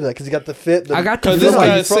 why you said that? Because you got the fit. I got the fit. This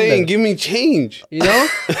guy's saying, "Give me change." You know.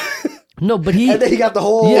 No, but and then he got the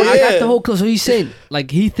whole. Yeah, I got the whole. So he's saying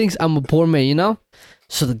like he thinks I'm a poor man. You know.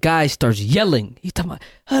 So the guy starts yelling. He's talking about,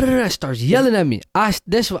 starts yelling at me. I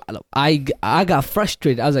got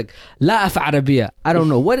frustrated. I was like, La af Arabiya. I don't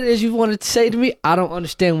know what it is you wanted to say to me. I don't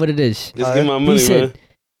understand what it is. Just give my money, he said, man.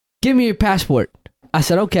 Give me your passport. I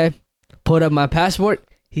said, okay. Put up my passport.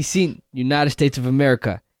 He's seen United States of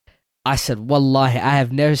America. I said, Wallahi, I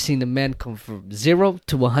have never seen a man come from 0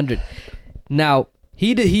 to 100. Now,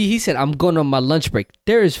 he said, I'm going on my lunch break.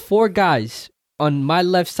 There is 4 guys on my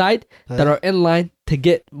left side that are in line to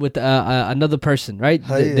get with another person, right?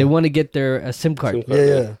 They want to get their SIM card.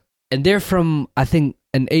 Yeah. And they're from, I think,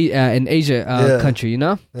 an Asia country, you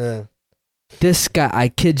know? Yeah. This guy, I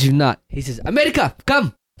kid you not, he says, America,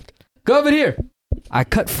 come. Go over here. I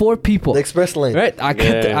cut 4 people. The express lane. Right? I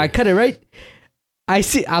cut it, right? I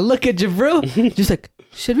look at Jabril, just like,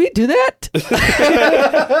 should we do that?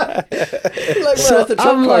 So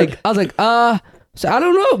I was like, so I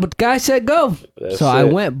don't know, but guy said go. So I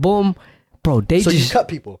went, boom. Bro, so you cut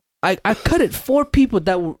people? I cut it 4 people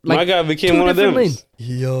that were like my guy became one of them. Lanes.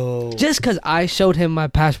 Yo. Just because I showed him my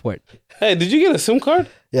passport. Hey, did you get a SIM card?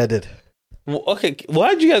 Yeah, I did. Well, okay,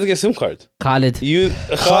 why did you guys get SIM cards? Khalid. Khalid,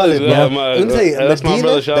 bro. Let me tell you, that's my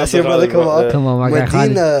brother. That's your brother. Come on, my guy.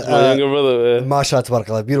 Medina, my younger brother. Mashallah,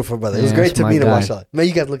 tabarakallah, beautiful brother. It was great to meet him, mashallah. Man,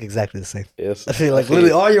 you guys look exactly the same. Yes. I feel like literally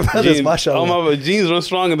all your brothers, mashallah. All my genes run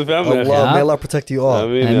strong in the family. May Allah protect you all. I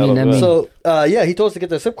mean. So, he told us to get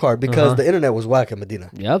the SIM card because the internet was whack in Medina.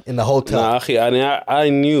 Yep. In the hotel. Nah, I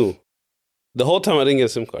knew. The whole time I didn't get a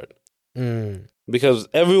SIM card. Because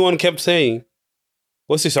everyone kept saying,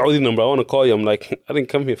 what's your Saudi number? I want to call you. I'm like, I didn't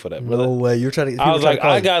come here for that, brother. No way. You're trying to. I was like,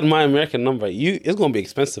 I got my American number. It's going to be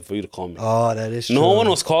expensive for you to call me. Oh, that is true. No one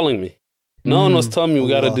was calling me. No one was telling me we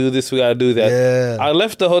got to do this, we got to do that. Yeah. I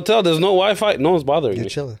left the hotel. There's no Wi-Fi. No one's bothering me. You're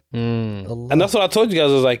chilling. And that's what I told you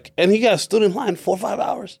guys. I was like, and he got stood in line 4 or 5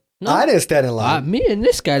 hours. No. I didn't stand in line. Me and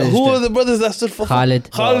this guy didn't Who are the brothers that stood for? Khalid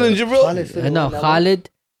and Jibril? Khalid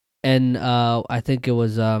and I think it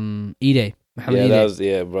was Ide.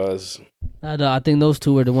 Bros. I think those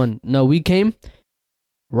 2 were the one. No, we came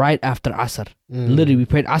right after Asr. Literally, we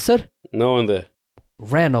prayed Asr. No one there.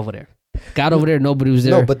 Ran over there. Got over there. Nobody was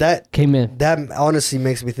there. No, but that came in. That honestly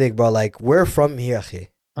makes me think, bro. Like, we're from here, akhi.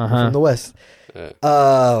 From the West.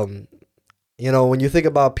 You know, when you think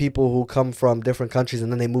about people who come from different countries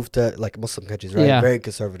and then they move to like Muslim countries, right? Yeah. Very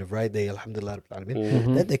conservative, right? They, alhamdulillah,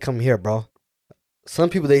 then they come here, bro.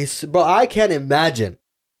 Some people, bro, I can't imagine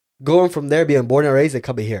going from there, being born and raised, and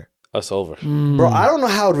coming here. That's over. Bro, I don't know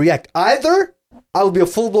how I'd react. Either I would be a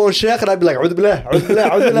full-blown sheikh and I'd be like,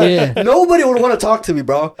 yeah. Nobody would want to talk to me,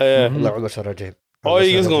 bro. Or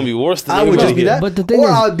you're just going to be worse than I would just be that. But the thing is,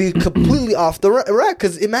 I would be completely off the rack.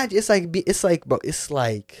 Because imagine, it's like, bro, it's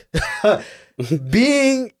like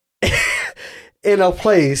being in a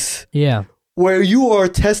place where you are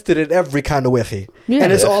tested in every kind of way. Yeah.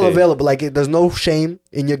 And it's all available. Like, there's no shame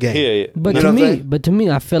in your game. Yeah. But to me,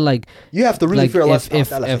 I feel like you have to really fear Allah.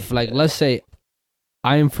 If like, let's say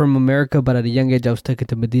I am from America, but at a young age I was taken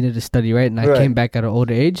to Medina to study, right? And I came back at an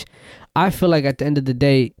older age. I feel like at the end of the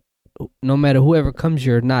day, no matter whoever comes,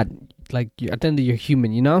 you're not like at the end of you're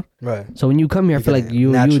human, you know? Right. So when you come here, I feel like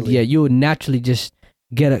you would naturally just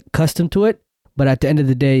get accustomed to it. But at the end of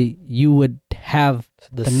the day, you would have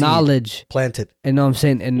the knowledge planted. You know what I'm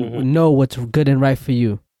saying? And know what's good and right for you.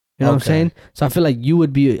 You know what I'm saying? So I feel like you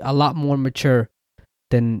would be a lot more mature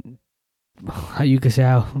than how you could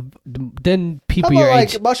say then people your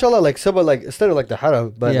age. Like, mashallah, like someone like instead of like the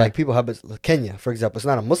haram, but like people have like Kenya, for example. It's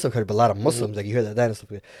not a Muslim country, but a lot of Muslims like you hear that and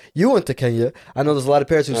stuff. You went to Kenya. I know there's a lot of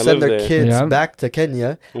parents who send their kids back to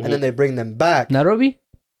Kenya and then they bring them back. Nairobi?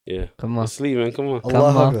 Yeah. Come on. Sleep, man. Come on.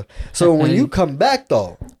 Allah. So when you come back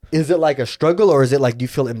though, is it like a struggle or is it like you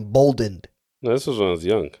feel emboldened? No, this was when I was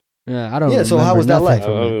young. Yeah, I don't. Yeah. So how was that like? I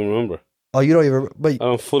don't even remember. Oh, you don't even. But I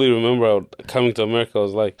don't fully remember how coming to America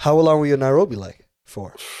was like. How long were you in Nairobi like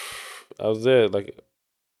for? I was there like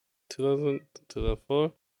 2000,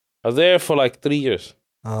 2004. I was there for like 3 years.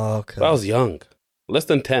 Oh, okay. But I was young, less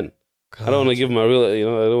than 10. God. I don't want to give my real, I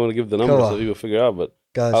don't want to give the numbers so people figure out, but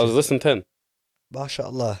I was less than 10.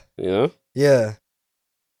 MashaAllah. You know? Yeah.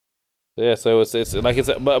 Yeah, so it's like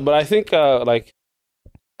but I think like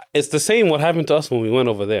it's the same what happened to us when we went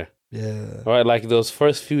over there. Yeah. Right, like those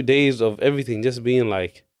first few days of everything just being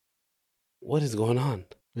like, what is going on?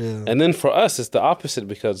 Yeah. And then for us it's the opposite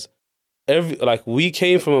because we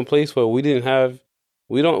came from a place where we don't have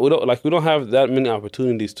that many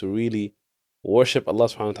opportunities to really worship Allah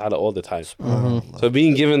subhanahu wa ta'ala all the time. So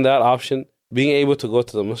being given that option, being able to go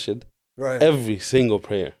to the masjid every single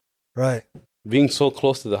prayer. Right. Being so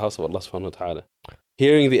close to the house of Allah subhanahu wa ta'ala.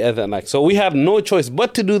 Hearing the adhan. Like, so we had no choice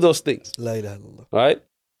but to do those things. La ilaha illallah. Right?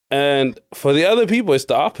 And for the other people, it's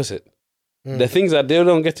the opposite. The things that they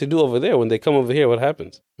don't get to do over there, when they come over here, what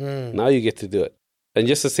happens? Now you get to do it. And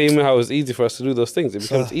just the same way how it's easy for us to do those things, it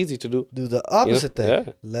becomes easy to do the opposite thing.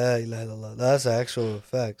 Yeah. La ilaha illallah. That's actual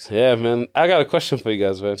facts. Yeah, man. I got a question for you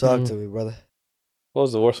guys, man. Talk to me, brother. What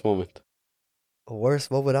was the worst moment? The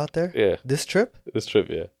worst moment out there? Yeah. This trip? This trip,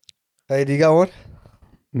 yeah. Hey, do you got one?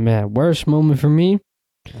 Man, worst moment for me?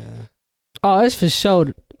 Oh, it's for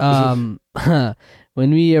sure.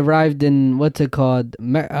 When we arrived in what's it called?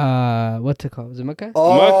 What's it called? Was it Mecca?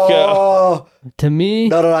 Oh, Mecca. To me,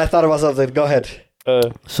 no. I thought about something. Go ahead.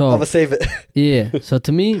 So I'm gonna save it. Yeah. So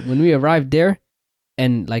to me, when we arrived there,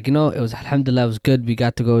 and like it was alhamdulillah, it was good. We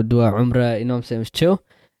got to go do our umrah. You know what I'm saying? It was chill.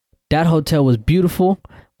 That hotel was beautiful.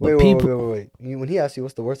 Wait. When he asked you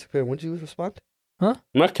what's the worst experience, when did you respond? Huh?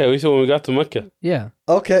 Mecca. We said when we got to Mecca. Yeah.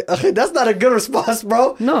 Okay. That's not a good response,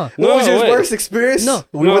 bro. No. What was your worst experience? No.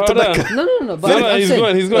 We went to Mecca. No. But he's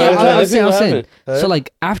going. I'm saying. So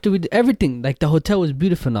like after we did everything, like the hotel was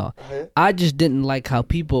beautiful now. I just didn't like how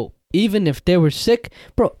people, even if they were sick,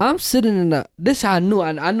 bro. I'm sitting in this. How I knew.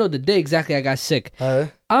 I know the day exactly I got sick.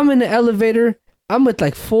 I'm in the elevator. I'm with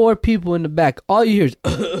like 4 people in the back. All you hear is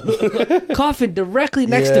coughing directly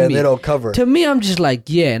next to me. They don't cover. To me, I'm just like,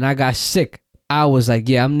 and I got sick. I was like,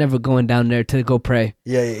 I'm never going down there to go pray.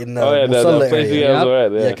 Yeah, in the that place you guys were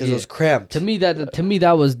at. Yeah, because it was cramped. To me, that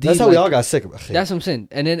was that's how we all got sick. That's what I'm saying.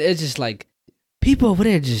 And then it's just like, people over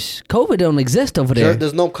there just, COVID don't exist over there.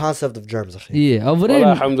 There's no concept of germs. Yeah, over there.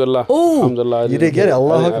 Alhamdulillah. Oh, alhamdulillah. You didn't get it.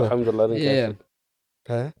 Allah Alhamdulillah. Yeah.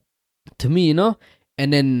 Okay. To me,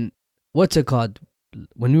 and then, what's it called?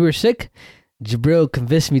 When we were sick, Jibril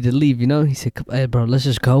convinced me to leave, He said, hey, bro, let's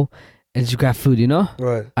just go and just grab food, Right.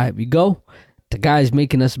 All right, we go. The guy's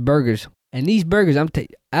making us burgers. And these burgers,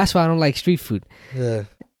 that's why I don't like street food. Yeah.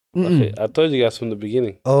 Okay, I told you guys from the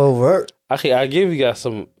beginning. Over. Actually, I gave you guys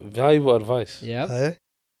some valuable advice. Yeah.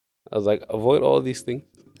 I was like, avoid all these things.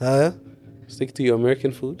 Stick to your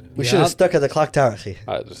American food. We should have stuck at the clock tower.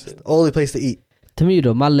 I just said. Only place to eat. To me,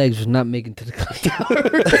 though, my legs was not making to the clock tower.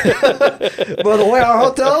 Bro, the way our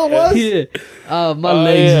hotel was? Yeah. My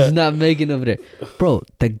legs is not making over there. Bro,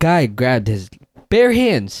 the guy grabbed his bare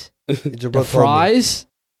hands. The fries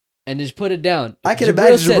and just put it down. I can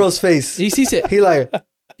imagine Jabril's face. He said, he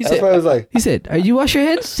said, "Are you wash your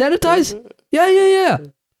hands? Sanitize?" Yeah.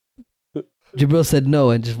 Jabril said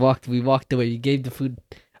no and just walked. We walked away. He gave the food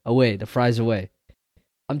away, the fries away.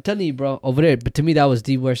 I'm telling you, bro, over there. But to me, that was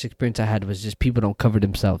the worst experience I had. Was just people don't cover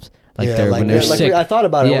themselves when they're sick. I thought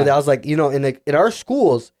about it over there. I was like, in our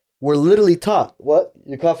schools, we're literally taught what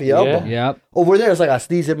you cough your elbow. Yeah. Over there, it's like I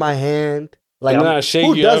sneeze in my hand. Like,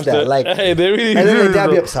 who does that? Like, hey, they really and then they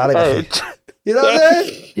dab you upside. You know what I'm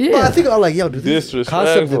saying? Yeah. But I think I'm like, yo, dude, this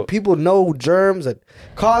concept that people know germs and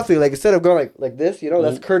coughing, like instead of going like this, you know,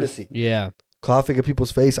 that's courtesy. Yeah. Coughing in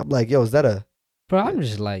people's face. I'm like, yo, is that a... Bro, I'm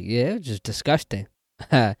just like, yeah, it's just disgusting.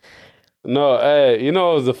 No, you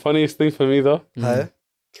know, it was the funniest thing for me though.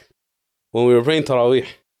 When we were praying Taraweeh.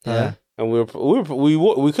 Yeah. And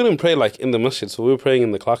we couldn't pray like in the masjid, so we were praying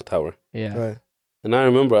in the clock tower. Yeah. Right. And I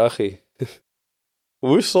remember, Akhi,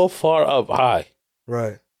 we're so far up high.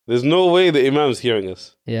 Right. There's no way the imam's hearing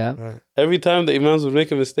us. Yeah. Right. Every time the imams would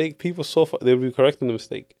make a mistake, people so far, they would be correcting the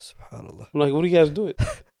mistake. SubhanAllah. I'm like, what are you guys doing?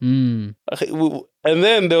 Mm. And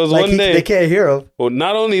then there was like one day. They can't hear him. Well,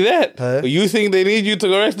 not only that, you think they need you to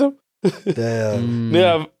correct them? Damn. They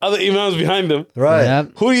have other imams behind them. Right.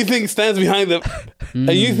 Yep. Who do you think stands behind them?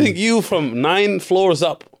 And you think you from 9 floors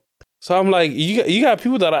up. So I'm like, you got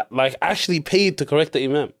people that are like actually paid to correct the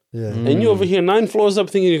imam. Yeah. And you over here 9 floors up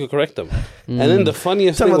thinking you can correct them. And then the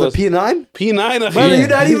funniest thing was... Talking about the P9? P9. Brother, you're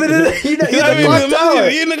not even in the clock tower.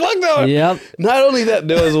 You're in the clock tower. Yep. Not only that,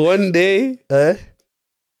 there was one day,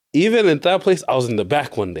 even at that place, I was in the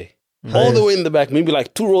back one day. All the way in the back, maybe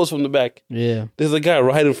like 2 rows from the back. Yeah. There's a guy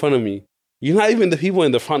right in front of me. You're not even the people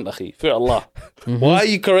in the front, Akhi. Fear Allah. Why are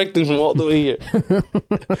you correcting from all the way here?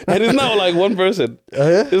 And it's not like one person.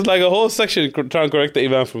 It's like a whole section trying to correct the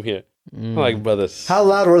imam from here. I'm like, brothers. How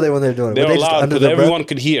loud were they when they were doing it? They were loud because everyone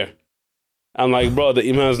could hear. I'm like, bro, the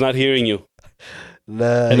imam's not hearing you. And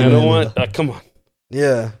I don't want... come on.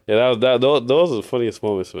 Yeah. Yeah, those are the funniest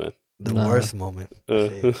moments, man. The worst moment.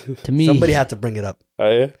 To me... Somebody had to bring it up. Oh,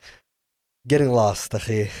 yeah? Getting lost,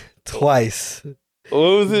 Akhi. Twice. What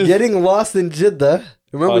was this? Getting lost in Jeddah.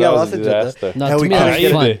 Remember we got lost in Jeddah? No, to me that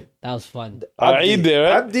was fun. That was fun.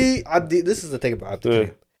 Abdi, this is the thing about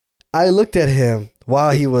Abdi. I looked at him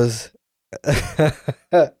while he was...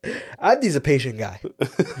 Abdi's a patient guy.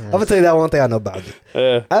 I'm going to tell you that one thing I know about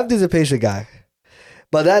Abdi. Abdi's a patient guy.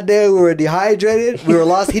 But that day we were dehydrated. We were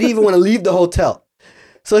lost. He didn't even want to leave the hotel.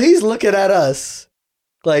 So he's looking at us.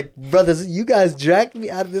 Like, brothers, you guys dragged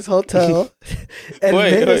me out of this hotel and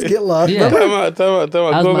made us get lost. Yeah. Time out.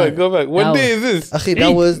 Go back. What day is this? Akhi, that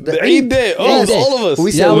was the Eid day. Oh, all of us.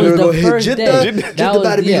 We said we were going to hit Jeddah. Jeddah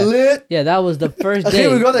about to be lit. Yeah, that was the first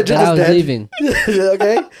day we go there, that I was leaving.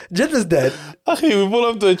 Okay? Jeddah's dead. Akhi, we pull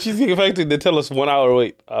up to a cheesecake factory. They tell us 1 hour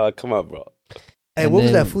wait. Come on, bro. Hey, what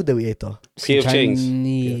was that food that we ate, though? P.F. Chang's.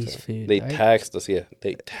 Chinese food. They taxed us,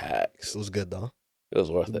 They taxed. It was good, though. It was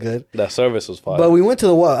worth it. Good. That service was fine. But we went to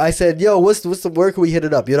the wall. I said, "Yo, where can we hit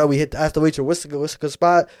it up?" You know, we asked the waitress, "What's the good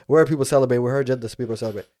spot? Where people celebrate? We heard Jeddah people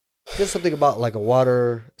celebrate." Just something about like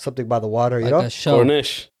something by the water. You know,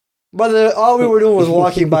 Cornish. But all we were doing was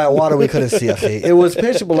walking by a water we couldn't see. It was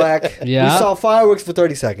pitch black. Yeah. We saw fireworks for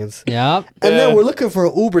 30 seconds. Yeah. And then we're looking for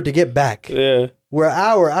an Uber to get back. Yeah. We're an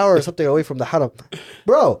hour or something away from the haram.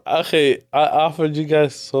 Bro. Okay, I offered you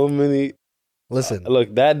guys so many. Listen.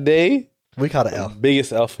 Look, that day. We caught an L.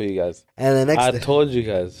 Biggest L for you guys. And the next I told you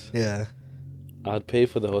guys. Yeah. I'd pay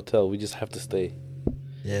for the hotel. We just have to stay.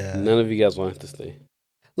 Yeah. None of you guys wanted to stay.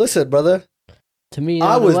 Listen, brother. To me,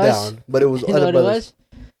 I was down, but it was you know other brothers.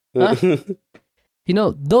 Huh? You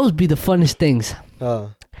know, those be the funnest things.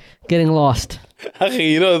 Getting lost.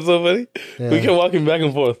 You know what's so funny? Yeah. We kept walking back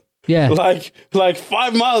and forth. Yeah. Like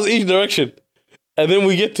 5 miles each direction. And then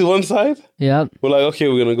we get to one side. Yeah. We're like, okay,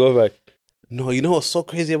 we're going to go back. No, you know what's so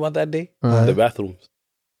crazy about that day? The bathrooms.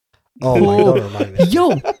 Oh my God, don't remind me.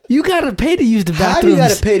 Yo, you gotta pay to use the bathrooms. How do you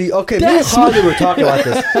gotta pay to? Okay, me and Harley were talking about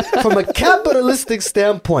this. From a capitalistic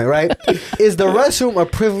standpoint, right? Is the restroom a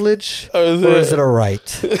privilege or is it a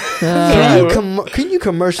right? Can you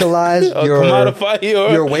commercialize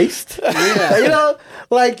your waste? Yeah. You know,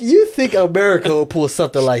 like you think America will pull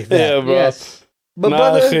something like that. Yeah, bro. Yes. But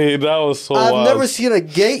brother, that was so I've wild. never seen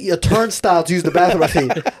a turnstile to use the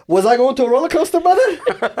bathroom. Was I going to a roller coaster, brother?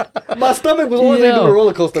 My stomach was always going to a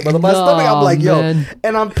roller coaster, brother. My stomach, I'm like, man.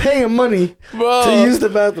 And I'm paying money to use the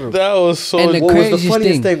bathroom. That was so. And what was the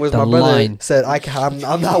funniest thing was my brother line. said,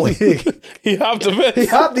 I'm not waiting. He hopped a bit.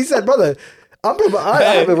 He said, brother, I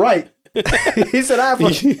have it right. He said, I have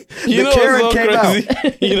it. You know what's so crazy?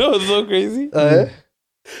 You know what's so crazy?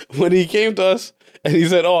 When he came to us, and he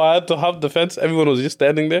said, I had to hop the fence. Everyone was just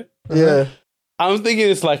standing there. Yeah. I'm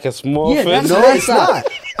thinking it's like a small fence. No, it's not.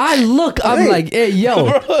 I'm like, hey, yo.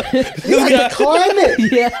 Bro, you had to climb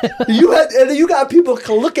it. Yeah. And you got people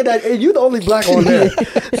looking at it, and you're the only black one there.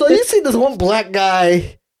 So you see this one black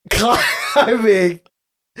guy climbing.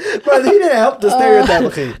 Bro, he didn't help the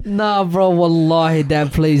stereotype. Nah, bro, wallahi,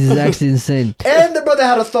 that place is actually insane. And the brother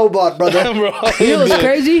had a throwback, brother. Bro, you know what's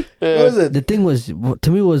crazy? Yeah. What was it? The thing was, to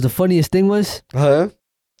me, was the funniest thing was,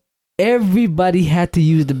 everybody had to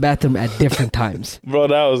use the bathroom at different times. Bro,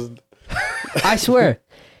 that was... I swear.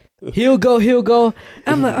 He'll go.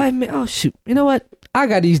 I'm like, oh shoot. You know what? I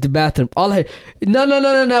gotta use the bathroom.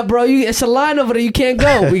 No, bro. It's a line over there. You can't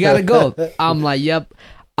go. We gotta go. I'm like, yep.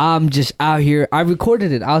 I'm just out here. I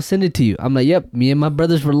recorded it. I'll send it to you. I'm like, yep. Me and my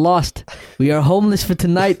brothers were lost. We are homeless for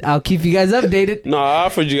tonight. I'll keep you guys updated. No, I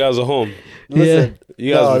offered you guys a home. Listen,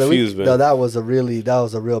 you guys refused, man. No, that was a real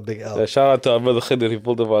big L. Shout out to our brother Khidr. He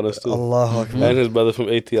pulled up on us too. Allahu Akbar. And his brother from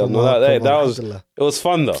ATL. It was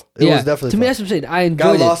fun though. It was definitely to fun. me, that's what I'm saying. I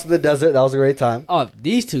enjoyed it. Got lost in the desert. That was a great time. Oh,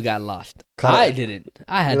 these two got lost. I didn't.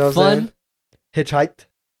 I had fun. Hitchhiked.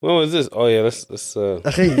 When was this? Oh yeah, let's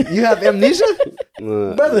you have amnesia?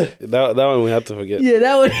 Brother. That one we have to forget. Yeah,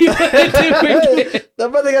 that one you had to forget.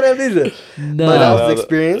 That brother got amnesia. No. But that was the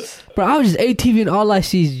experience. Bro, I was just ATVing. All I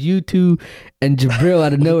see is you two and Jabril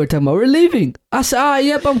out of nowhere talking about, we're leaving. I said,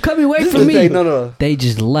 yep, I'm coming. Wait for me. No. They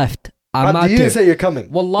just left. I'm out you didn't say you're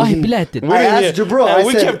coming. Wallahi billahi. I asked Jabril.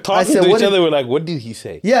 We kept talking to each other. We're like, what did he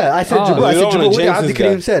say? Yeah, I said Jabril. What did Abdi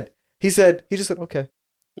Karim said? He just said, okay.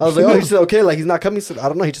 I was like, he said, okay, like he's not coming. He said, I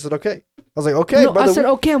don't know. He just said, okay. I was like, okay, no, brother. I said,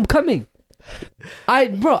 okay, I'm coming. I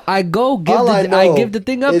go give the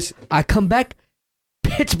thing up. I come back,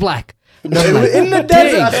 pitch black. No, in the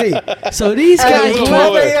desert. So these guys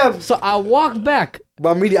 12 a.m. So I walk back.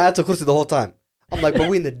 But I'm reading Ayatul Kursi the whole time. I'm like, but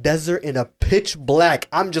we in the desert in a pitch black.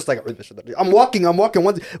 I'm just like, I'm walking.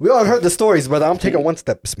 We all heard the stories, brother. I'm taking one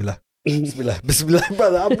step. Bismillah. Bismillah,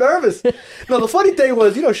 brother. I'm nervous. No, the funny thing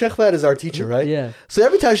was, Sheikh Fahd is our teacher, right? Yeah. So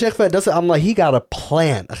every time Sheikh Fahd does it, I'm like, he got a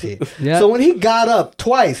plan. Yeah. So when he got up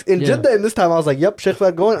twice in Jeddah, and this time I was like, yep, Sheikh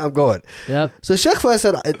Fahd going, I'm going. Yep. So Sheikh Fahd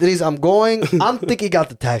said, Idris, I'm going. I'm thinking he got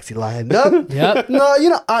the taxi lined up. Yep. No,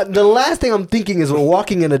 the last thing I'm thinking is we're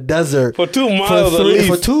walking in a desert for 2 miles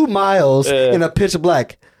for 2 miles in a pitch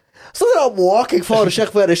black. So then I'm walking forward to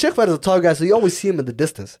Sheikh Fahd. And Sheikh Fahd is a tall guy, so you always see him in the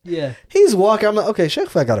distance. Yeah. He's walking. I'm like, okay, Sheikh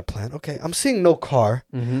Fahd got a plan. Okay, I'm seeing no car.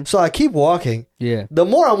 Mm-hmm. So I keep walking. Yeah. The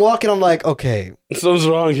more I'm walking, I'm like, okay. Something's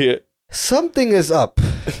wrong here. Something is up.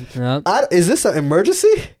 Yep. Is this an emergency?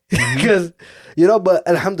 Because, but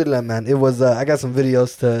alhamdulillah, man, it was, I got some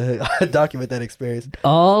videos to document that experience. I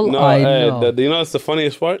know. You know what's the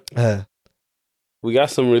funniest part? We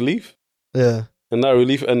got some relief. Yeah. And that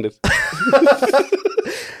relief ended.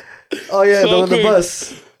 Oh yeah, the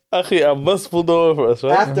bus. Actually, a bus pulled over for us,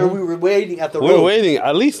 right? After we were waiting at the road. We were waiting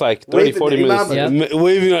at least like 30, 40 minutes. Yep.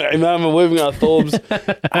 Waving our imam, waving our thobes. Middle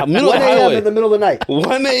 1 of the highway. in the middle of the night.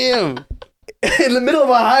 1 a.m. In the middle of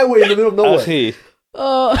a highway, in the middle of nowhere. Actually,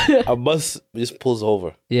 a bus just pulls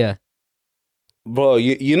over. Yeah. Bro,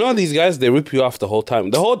 you know these guys, they rip you off the whole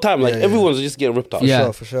time. The whole time, everyone's just getting ripped off.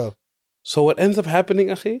 Yeah. For sure. So what ends up happening,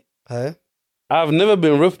 Akhi? Huh? I've never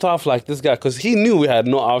been ripped off like this guy because he knew we had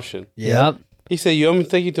no option. Yep. He said, you want me to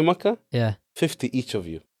take you to Mecca? Yeah. 50 each of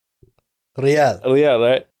you. Riyal,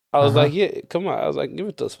 right? I was like, yeah, come on. I was like, give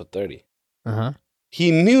it to us for 30. Uh-huh.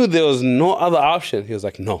 He knew there was no other option. He was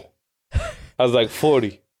like, no. I was like,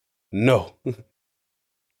 40. No.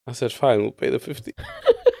 I said, fine, we'll pay the 50.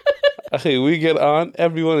 Okay, we get on.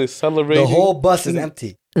 Everyone is celebrating. The whole bus is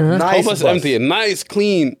empty. Uh-huh. Nice whole bus empty. Nice,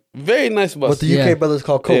 clean, very nice bus. What the UK brothers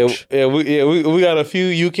call coach. We got a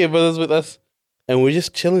few UK brothers with us. And we're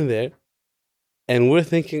just chilling there. And we're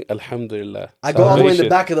thinking, alhamdulillah. I go all the way in the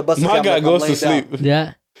back of the bus. My guy goes to sleep.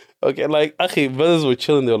 Yeah. Okay, like, brothers were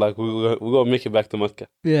chilling. They were like, we're going to make it back to Mecca.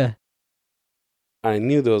 Yeah. I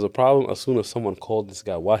knew there was a problem as soon as someone called this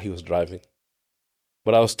guy while he was driving.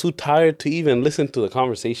 But I was too tired to even listen to the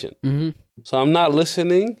conversation. Mm-hmm. So I'm not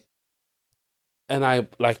listening. And I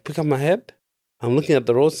pick up my head. I'm looking at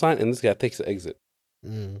the road sign and this guy takes the exit.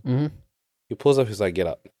 Mm-hmm. He pulls up. He's like, get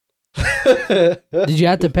up. Did you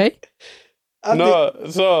have to pay?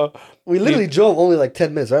 So we literally drove only like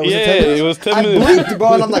 10 minutes, right? It was 10 minutes. I blinked,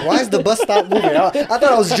 bro, and I'm like, why is the bus stop moving? I thought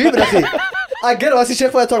I was dreaming. I get it. I see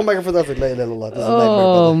Sheikh Fahd talking back and forth. I was like, la ilaha illallah. This is a nightmare,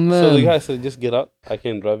 brother. Man. So the guy said, just get up. I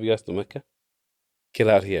can drive you guys to Mecca. Get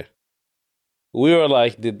out here. We were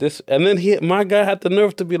like, did this? And then my guy had the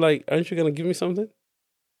nerve to be like, aren't you going to give me something? I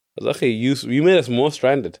was like, okay, you made us more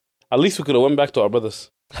stranded. At least we could have went back to our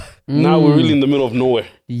brothers. Now we're really in the middle of nowhere.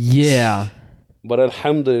 Yeah. But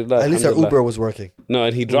alhamdulillah. At least our Uber was working. No,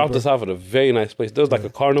 and he dropped us off at a very nice place. There was like a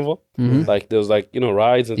carnival. Mm-hmm. Like there was like,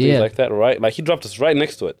 rides and things like that, right? Like he dropped us right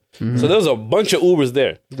next to it. Mm-hmm. So there was a bunch of Ubers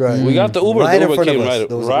there. Right. We got the Uber. Right the Uber came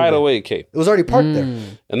right away. It came. It was already parked there.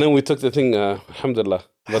 And then we took the thing, alhamdulillah.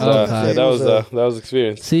 But that was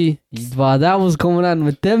experience. See, while that was going on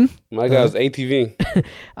with them. My guy was ATVing.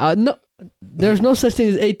 No, there's no such thing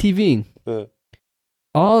as ATVing.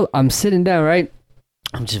 I'm sitting down, right?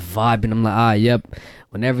 I'm just vibing. I'm like, yep.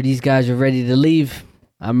 Whenever these guys are ready to leave,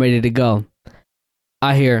 I'm ready to go.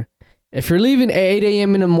 I hear, if you're leaving at 8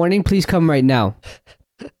 a.m. in the morning, please come right now.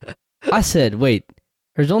 I said, wait,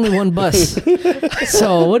 there's only one bus.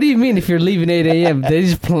 So what do you mean if you're leaving 8 a.m.? They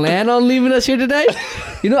just plan on leaving us here today?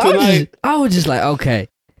 You know, I was just like, okay.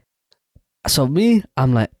 So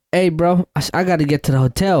I'm like, hey, bro, I got to get to the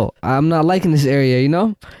hotel. I'm not liking this area, you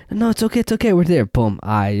know? No, it's okay. We're there. Boom.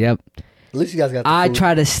 Yep. At least you guys got the I food.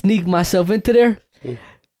 try to sneak myself into there.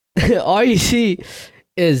 All you see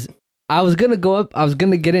is I was going to go up. I was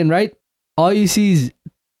going to get in, right? All you see is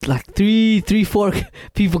like three, four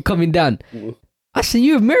people coming down. I said,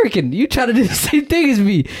 you're American. You try to do the same thing as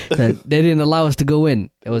me. They didn't allow us to go in.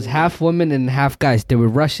 It was half women and half guys. They were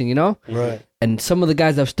rushing, you know? Right. And some of the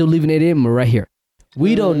guys that were still leaving 8 a.m. were right here.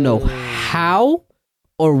 We don't know how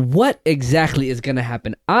or what exactly is going to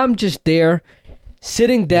happen. I'm just there,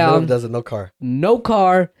 sitting down. No car. No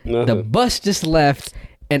car. The bus just left.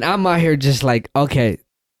 And I'm out here just like, okay,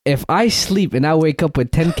 if I sleep and I wake up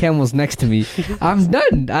with 10 camels next to me, I'm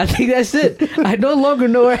done. I think that's it. I no longer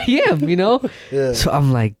know where I am, you know? Yeah. So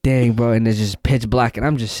I'm like, dang, bro. And it's just pitch black. And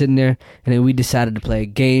I'm just sitting there. And then we decided to play a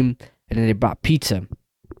game. And then they brought pizza.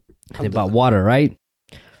 And they brought water, right?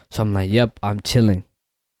 So I'm like, yep, I'm chilling.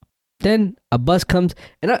 Then a bus comes.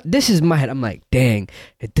 And this is my head. I'm like, dang,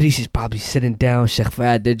 Idris is probably sitting down. Sheikh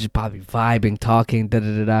Fuad, they're just probably vibing, talking,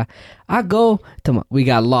 da-da-da-da. I go, we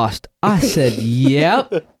got lost. I said,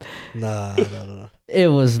 yep. Nah. It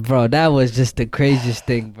was, bro, that was just the craziest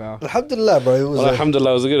thing, bro. Alhamdulillah, bro.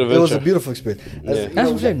 Alhamdulillah, it was a good adventure. It was a beautiful experience. Yeah. That's what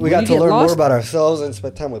I'm saying. We got to learn more about ourselves and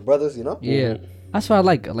spend time with brothers, you know? Yeah. That's what I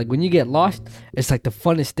like. Like, when you get lost, it's like the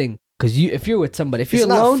funnest thing. Because if you're with somebody, if you're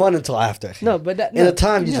alone... It's not fun until after. No, but... In the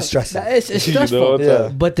time, you just stress it. It's stressful. Yeah.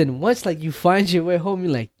 But then once, like, you find your way home,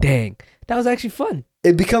 you're like, dang, that was actually fun.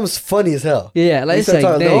 It becomes funny as hell. Yeah, like, it's like,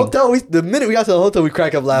 dang. The hotel, the minute we got to the hotel, we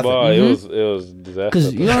crack up laughing. Boy, it was disaster.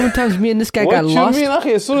 Because you know how many times me and this guy got lost? What you mean,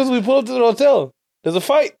 Akhi? As soon as we pull up to the hotel, there's a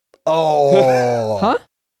fight. Oh. Huh?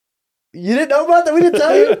 You didn't know about that? We didn't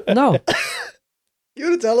tell you? No. You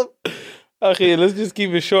didn't tell him? Akhi, let's just keep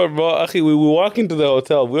it short, bro. Akhi, we walk into the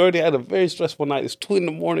hotel. We already had a very stressful night. It's 2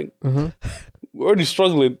 a.m. We're already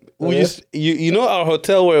struggling. We just, you know our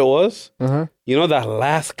hotel where it was? You know that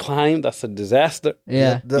last climb? That's a disaster.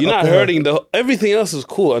 Yeah. You're not hurting. Everything else is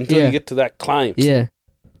cool until you get to that climb. Yeah.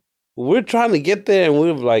 We're trying to get there and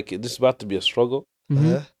we're like, this is about to be a struggle.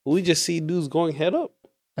 We just see dudes going head up.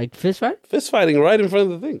 Like fist fight? Fist fighting right in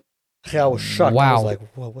front of the thing. I was shocked. Wow. I was like,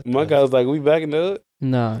 what My guy was like, we back in the hood?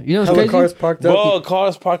 No. You know what's crazy? Cars parked up. Bro,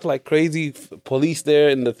 cars parked like crazy. Police there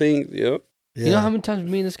and the thing, Yeah. You know how many times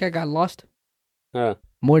me and this guy got lost? Huh.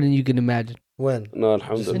 More than you can imagine. When? No,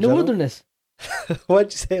 alhamdulillah. In the wilderness.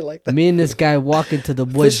 Why'd you say it like that? Me and this guy walk into the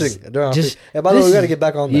woods. Fishing. And by the way, we got to get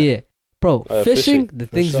back on that. Yeah. Bro, fishing, the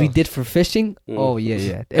things we did for fishing. Oh,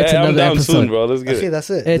 yeah. It's another episode. Soon, bro. Let's get Okay, it.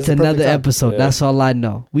 that's it. It's another episode. Yeah. That's all I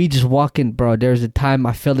know. We just walk in, bro. There's a time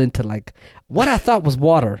I fell into like what I thought was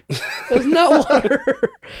water. It was not water.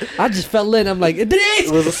 I just fell in. I'm like,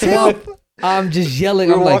 it was a swamp. I'm just yelling.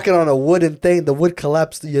 We're I'm walking on a wooden thing. The wood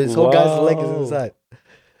collapsed. His whole guy's leg is inside.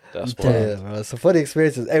 That's bro. It's a funny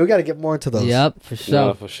experiences. Hey, we got to get more into those. Yep, for sure.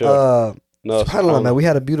 No, for sure. No, SubhanAllah, man. We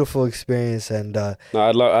had a beautiful experience, and no,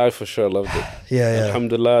 I for sure loved it. Yeah.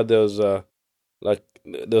 Alhamdulillah, there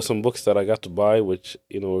was some books that I got to buy, which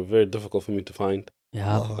were very difficult for me to find.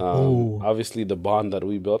 Yeah. Obviously, the bond that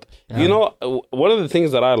we built. Yeah. You know, one of the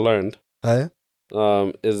things that I learned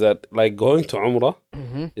is that like going to Umrah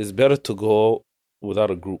is better to go without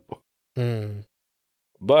a group.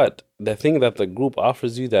 But the thing that the group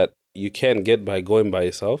offers you that you can't get by going by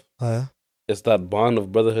yourself. It's that bond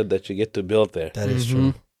of brotherhood that you get to build there. That is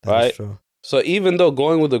true. That is true. So even though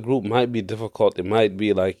going with a group might be difficult, it might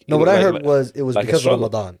be like... No, what I heard was it was like because of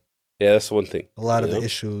Ramadan. Yeah, that's one thing. A lot of the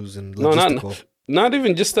issues and logistical. Not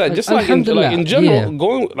even just that. Just like in general,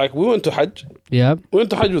 going... Like we went to Hajj. Yeah. We went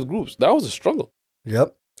to Hajj with groups. That was a struggle.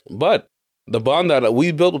 Yep. But the bond that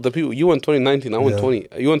we built with the people... You went 2019, I went 20...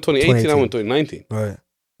 You went 2018, I went 2019. Right.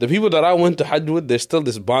 The people that I went to Hajj with, there's still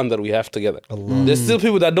this bond that we have together. There's still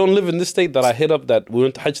people that don't live in this state that I hit up that we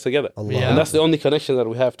went to Hajj together. And that's the only connection that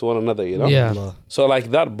we have to one another, you know? Yeah. So like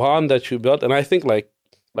that bond that you built, and I think like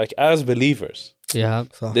as believers,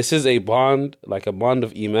 this is a bond, like a bond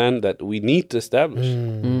of Iman that we need to establish.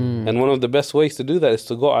 And one of the best ways to do that is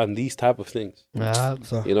to go on these type of things.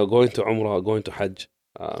 You know, going to Umrah, going to Hajj,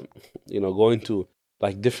 going to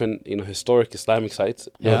like different, historic Islamic sites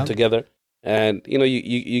together. And,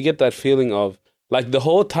 you get that feeling of, like, the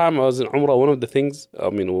whole time I was in Umrah, one of the things,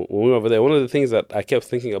 when we were over there, one of the things that I kept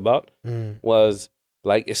thinking about was,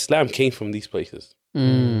 like, Islam came from these places.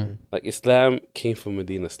 Like, Islam came from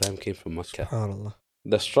Medina, Islam came from Makkah.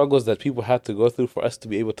 the struggles that people had to go through for us to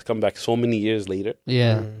be able to come back so many years later.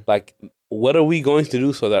 Yeah. Like, what are we going to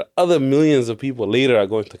do so that other millions of people later are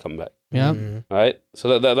going to come back? Yeah. Right?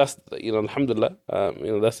 So that's, alhamdulillah,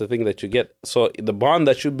 that's the thing that you get. So the bond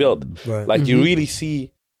that you build, like you really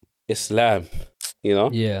see Islam,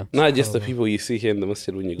 Yeah. not just the people you see here in the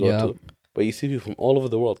masjid when you go to, but you see people from all over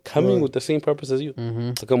the world coming with the same purpose as you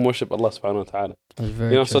to come worship Allah subhanahu wa ta'ala. That's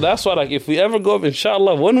very true. So that's why, like, if we ever go,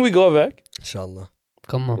 inshallah, when we go back, inshallah,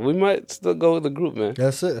 come on, we might still go with the group, man.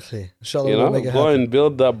 That's it. Inshallah, we'll make it go happen. And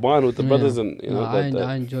build that bond with the brothers, and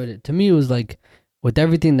I enjoyed it. To me, it was like, with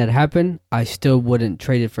everything that happened, I still wouldn't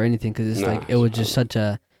trade it for anything, because it's like it was just such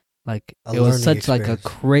a it was such experience. Like a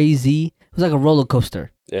crazy. It was like a roller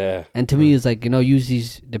coaster. Yeah. And to me, it's like, use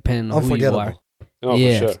these depending on who you are. Oh,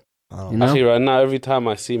 yeah. For sure. Actually, right now, every time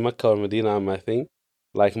I see Mecca or Medina on my thing,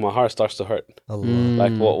 like my heart starts to hurt.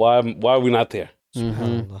 Like, why are we not there? I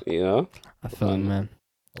feel it, man.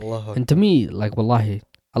 And to me, like, wallahi,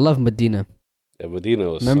 I love Medina. Yeah, Medina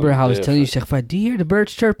was. Remember how I was telling you, Sheikh Fahd, do you hear the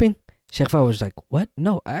birds chirping? Sheikh Fahd was like, what?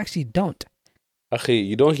 No, I actually don't. Akhi,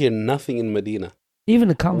 you don't hear nothing in Medina. Even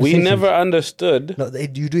the conversation. We never understood. No,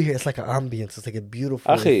 you do hear. It's like an ambience. It's like a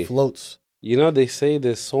beautiful. It floats. They say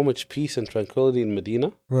there's so much peace and tranquility in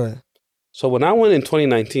Medina. Right. So when I went in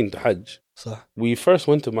 2019 to Hajj, we first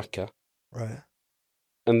went to Mecca. Right.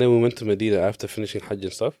 And then we went to Medina after finishing Hajj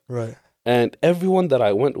and stuff. Right. And everyone that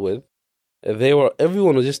I went with,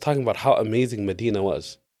 everyone was just talking about how amazing Medina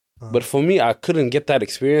was. But for me, I couldn't get that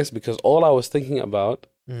experience because all I was thinking about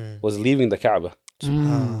was leaving the Kaaba.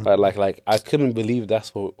 Right, like I couldn't believe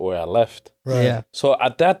that's where I left. Right. Yeah. So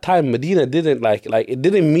at that time, Medina didn't like it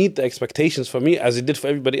didn't meet the expectations for me as it did for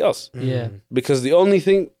everybody else. Yeah. Because the only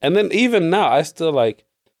thing, and then even now, I still like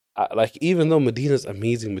even though Medina's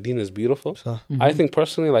amazing, Medina's beautiful. I think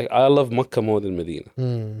personally, like I love Mecca more than Medina.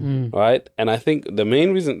 Right, and I think the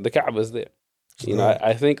main reason the Kaaba is there.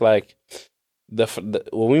 I think like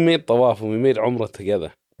when we made tawaf, when we made Umrah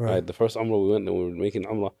together. Right. The first Umrah we went and we were making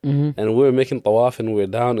Umrah and we were making tawaf and we were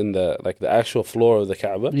down in the actual floor of the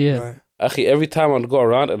Kaaba. Yeah. Right. Akhi, every time I'd go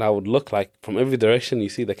around and I would look like from every direction you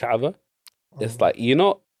see the Kaaba. It's like,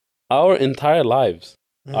 our entire lives,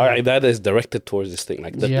 our ibadah is directed towards this thing.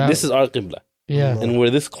 Like this is our qibla. Yeah. And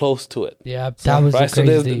we're this close to it. Yeah, that was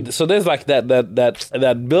right. So there's like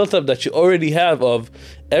that built up that you already have of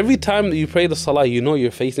every time that you pray the salah,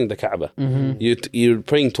 you're facing the Kaaba. You're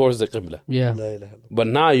praying towards the qibla. Yeah. But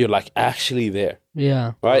now you're like actually there.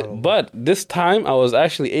 Yeah. Right? But this time I was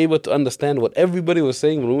actually able to understand what everybody was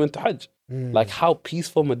saying when we went to Hajj. Like how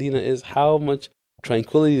peaceful Medina is, how much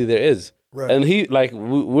tranquility there is. Right. And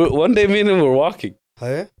one day me and him were walking.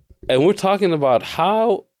 Hey? And we're talking about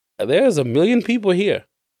how there's 1 million people here.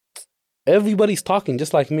 Everybody's talking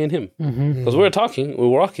just like me and him. Because we're talking, we're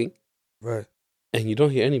walking. Right. And you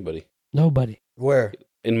don't hear anybody. Nobody. Where?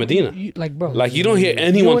 In Medina. Bro. Like you don't hear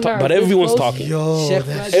anyone talk, but everyone's talking. Yo,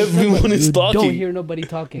 everyone is talking. You don't hear nobody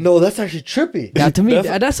talking. No, that's actually trippy. Yeah, to me,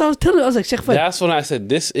 that's what I was telling you. I was like, Sheikh Fahd. That's when I said,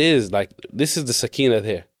 this is the Sakina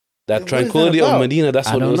there. That tranquility of Medina,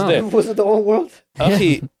 that's what was there. Was it the whole world?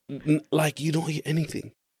 Okay, like you don't hear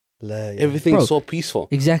anything. Everything's so peaceful.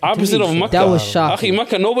 Exactly. Opposite of Mecca. That was shocking.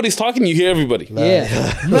 Mecca, nobody's talking, you hear everybody.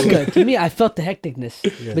 Yeah. Mecca, to me, I felt the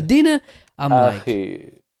hecticness. Medina, I'm like...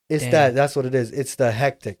 It's that's what it is. It's the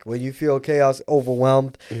hectic. When you feel chaos,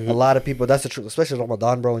 overwhelmed, a lot of people, that's the truth. Especially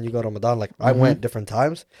Ramadan, bro. When you go to Ramadan, like I went different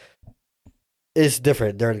times. It's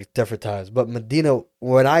different during different times. But Medina,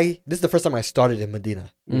 this is the first time I started in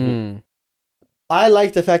Medina. I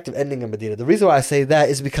like the fact of ending in Medina. The reason why I say that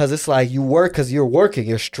is because it's like you work because you're working.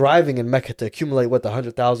 You're striving in Mecca to accumulate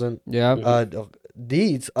 100,000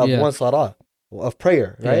 deeds of one salah, of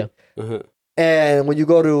prayer, right? Yeah. And when you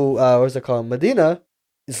go to, what's it called, Medina,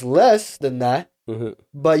 it's less than that.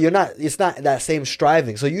 But it's not that same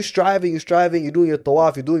striving. So you're striving, you're doing your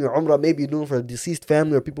tawaf, you're doing your umrah, maybe you're doing it for a deceased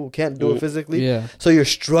family or people who can't do it physically. Yeah. So you're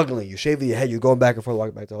struggling, you're shaving your head, you're going back and forth,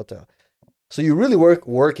 walking back to the hotel. So you really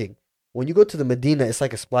working. When you go to the Medina, it's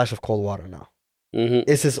like a splash of cold water now.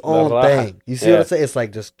 It's its own thing. You see what I'm saying? It's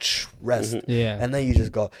like just rest. And then you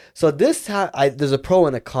just go. So there's a pro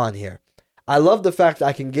and a con here. I love the fact that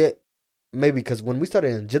I can get, maybe because when we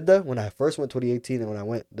started in Jeddah, when I first went 2018 and when I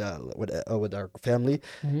went with our family,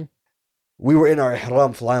 we were in our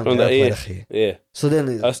ihram flying on the airplane. Yeah. So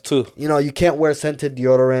then, us too. You can't wear scented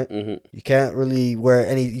deodorant. You can't really wear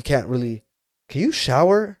any, can you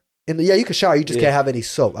shower? You can shower. You just can't have any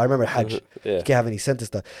soap. I remember Hajj. You can't have any scented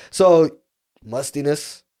stuff. So,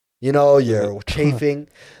 mustiness, you're chafing.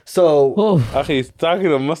 So, actually,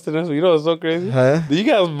 talking of mustiness, what's so crazy? Huh? Did you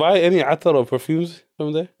guys buy any atar or perfumes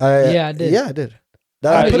from there? Yeah, I did. Yeah, I did.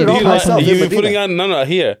 That I put it on myself. You putting on no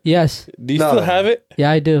here. Yes. Do you still have it?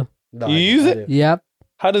 Yeah, I do. No, you use it? Yep.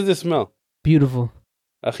 How does it smell? Beautiful.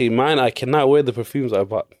 Akhi, mine, I cannot wear the perfumes I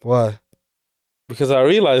bought. Why? Because I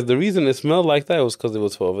realized the reason it smelled like that was because it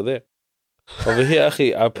was for over there. Over here,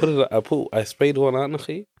 akhi, I sprayed one on,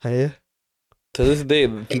 akhi. Yeah. To this day,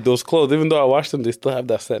 those clothes, even though I washed them, they still have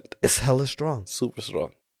that scent. It's hella strong. Super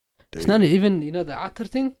strong. It's not even, the atar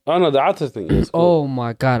thing? Oh, no, the atar thing. Cool. Oh,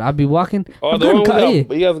 my God. I'll be walking. Oh, the one you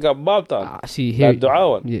guys got bopped on. See, here. That dua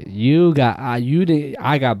one. You got, I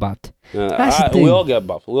got bopped. That's the thing. We all got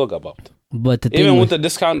bopped. But the thing even with the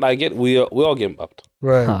discount I get, we all get bopped.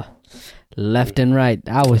 Right. Huh. Left and right.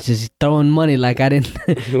 I was just throwing money like I didn't.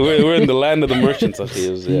 we're in the land of the merchants,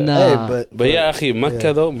 akhi. Yeah. Nah. Hey, but yeah, akhi,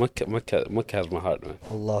 Mecca though, Mecca has my heart, man.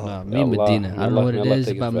 Allah. Me, Medina. I don't know what it is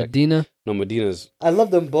about Medina. No, Medina's. I love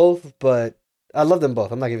them both, but I'm not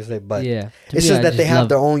going to say but. Yeah. It's just that they have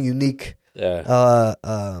their own unique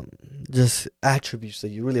yeah. Just attributes that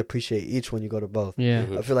you really appreciate each when you go to both. Yeah.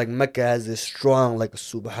 I feel like Mecca has this strong, like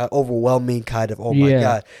a overwhelming kind of, oh my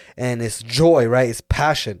God. And it's joy, right? It's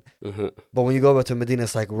passion. But when you go over to Medina,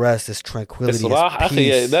 it's like rest, it's tranquility, it's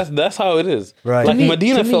peace. Yeah, that's how it is. Right. Like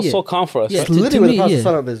Medina felt so calm for us. Yeah, it's literally where the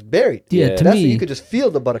Prophet is buried. Yeah, to me. You could just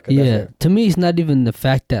feel the barakah. Yeah, to me, it's not even the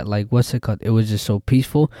fact that, like, what's it called? It was just so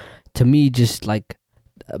peaceful. To me, just like,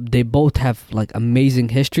 they both have like amazing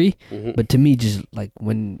history, but to me, just like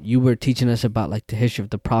when you were teaching us about like the history of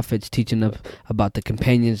the prophets, teaching us about the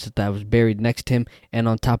companions that was buried next to him, and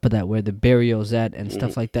on top of that, where the burial's at and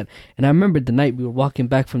stuff like that. And I remember the night we were walking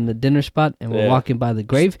back from the dinner spot and we're walking by the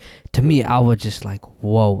grave. To me, I was just like,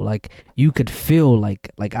 whoa, like you could feel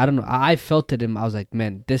like I don't know, I felt it, and I was like,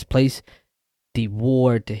 man, this place. The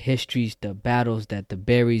war, the histories, the battles, the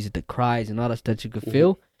berries, the cries, and all that stuff you could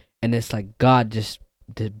feel, and it's like God just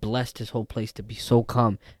blessed this whole place to be so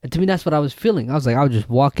calm. And to me, that's what I was feeling. I was just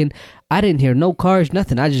walking. I didn't hear no cars,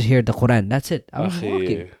 nothing. I just heard the Quran. That's it. I was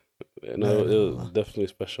walking. No, it was definitely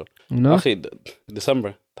special.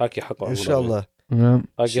 December. Taki haqqa Inshallah.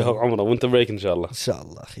 Taki haqqa umrah. Winter break, inshallah.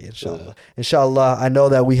 Inshallah. Inshallah. I know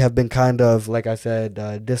that we have been kind of, like I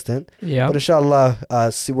said, distant. Yeah. But inshallah,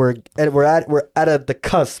 we're at the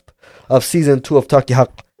cusp of season 2 of Taki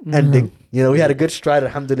Haqq ending. You know, we had a good stride,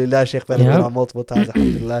 alhamdulillah. Sheikh Ben went on multiple times,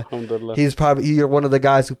 alhamdulillah. You're one of the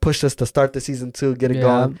guys who pushed us to start the season 2, get it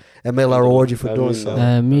going, and may Allah reward you for doing so.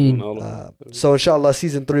 Ameen. So inshallah,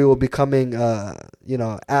 season 3 will be coming,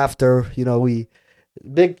 after,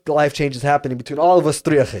 big life changes happening between all of us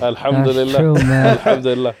three. Alhamdulillah. True, man.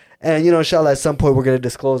 Alhamdulillah. And, inshallah, at some point we're going to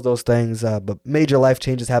disclose those things, but major life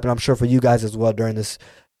changes happen, I'm sure, for you guys as well during this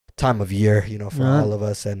time of year, for all of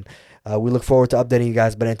us. And we look forward to updating you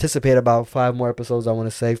guys, but anticipate about 5 more episodes, I want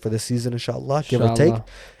to say, for this season, inshallah, give or take.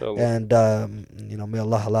 And, may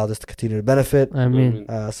Allah allow this to continue to benefit. Ameen.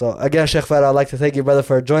 So, again, Sheikh Fuad, I'd like to thank you, brother,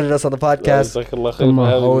 for joining us on the podcast.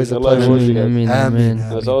 Always a pleasure. Ameen.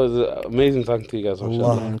 It's always amazing talking to you guys.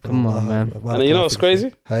 Come on, man. And you know what's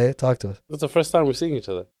crazy? Hey, talk to us. It's the first time we're seeing each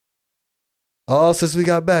other. Oh, since we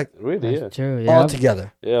got back. Really, yeah. True, All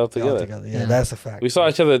together. Yeah, all together. Yeah, that's a fact. We saw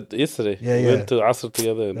each other yesterday. Yeah. We went to Asr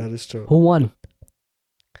together. That is true. Who won?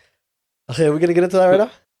 Okay, we're going to get into that right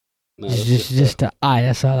now? No, just the eye.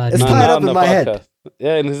 That's all I do. It's tied up in my head.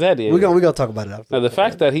 Yeah, in his head. Yeah. We're gonna talk about it after. Now, the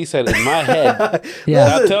fact that he said in my head,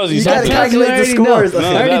 that tells you you something. gotta calculate the scores.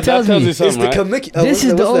 That tells you something, right? This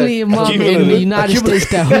is the only imam in the United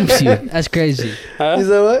States that hoops you. That's crazy. Huh? You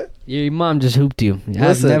said what? Your imam just hooped you.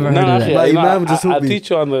 I've never heard of that. My imam just hooped I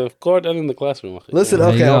teach you on the court and in the classroom. Listen,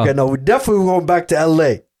 okay. No, we definitely going back to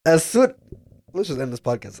LA. Let's just end this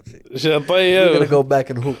podcast. We're gonna go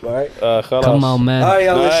back and hoop, all right? Come on, man. All right,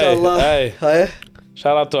 inshallah.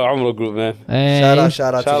 Shout out to our Umrah group, man. Hey.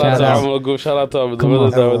 Shout out to our Umrah group. Shout out to the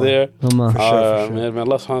brothers that were there. Come on. For sure. May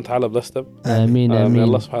Allah subhanahu wa ta'ala bless them. Ameen, May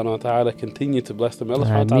Allah subhanahu wa ta'ala continue to bless them. May Allah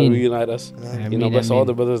subhanahu wa ta'ala reunite us. Bless all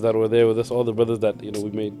the brothers that were there with us, all the brothers that, we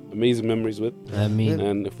made amazing memories with. Ameen.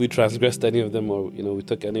 And if we transgressed any of them or, we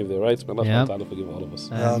took any of their rights, may Allah subhanahu wa ta'ala forgive all of us.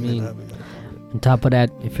 Ameen. On top of that,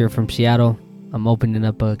 if you're from Seattle, I'm opening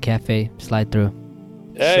up a cafe. Slide through.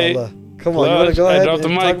 Hey. Come on, you want to go ahead and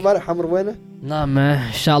talk about it? Hamar Wena? Nah, man.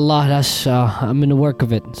 Inshallah, that's I'm in the work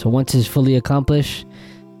of it. So once it's fully accomplished,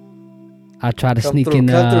 I try to sneak in.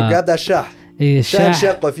 Come through, grab that shah. Yeah,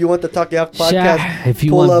 shah. If you want the Taki Haqq podcast, if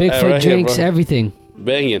you want Bigfoot drinks, everything.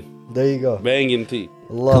 Banging. There you go. Banging tea.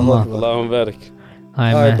 Allahumma barik.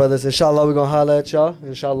 All right, brothers. Inshallah, we're gonna holla at y'all.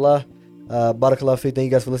 Inshallah. Barakallah fi. Thank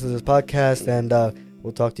you guys for listening to this podcast, and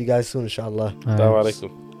we'll talk to you guys soon. Inshallah. Assalamu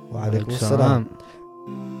alaikum. Wa alaikum assalam.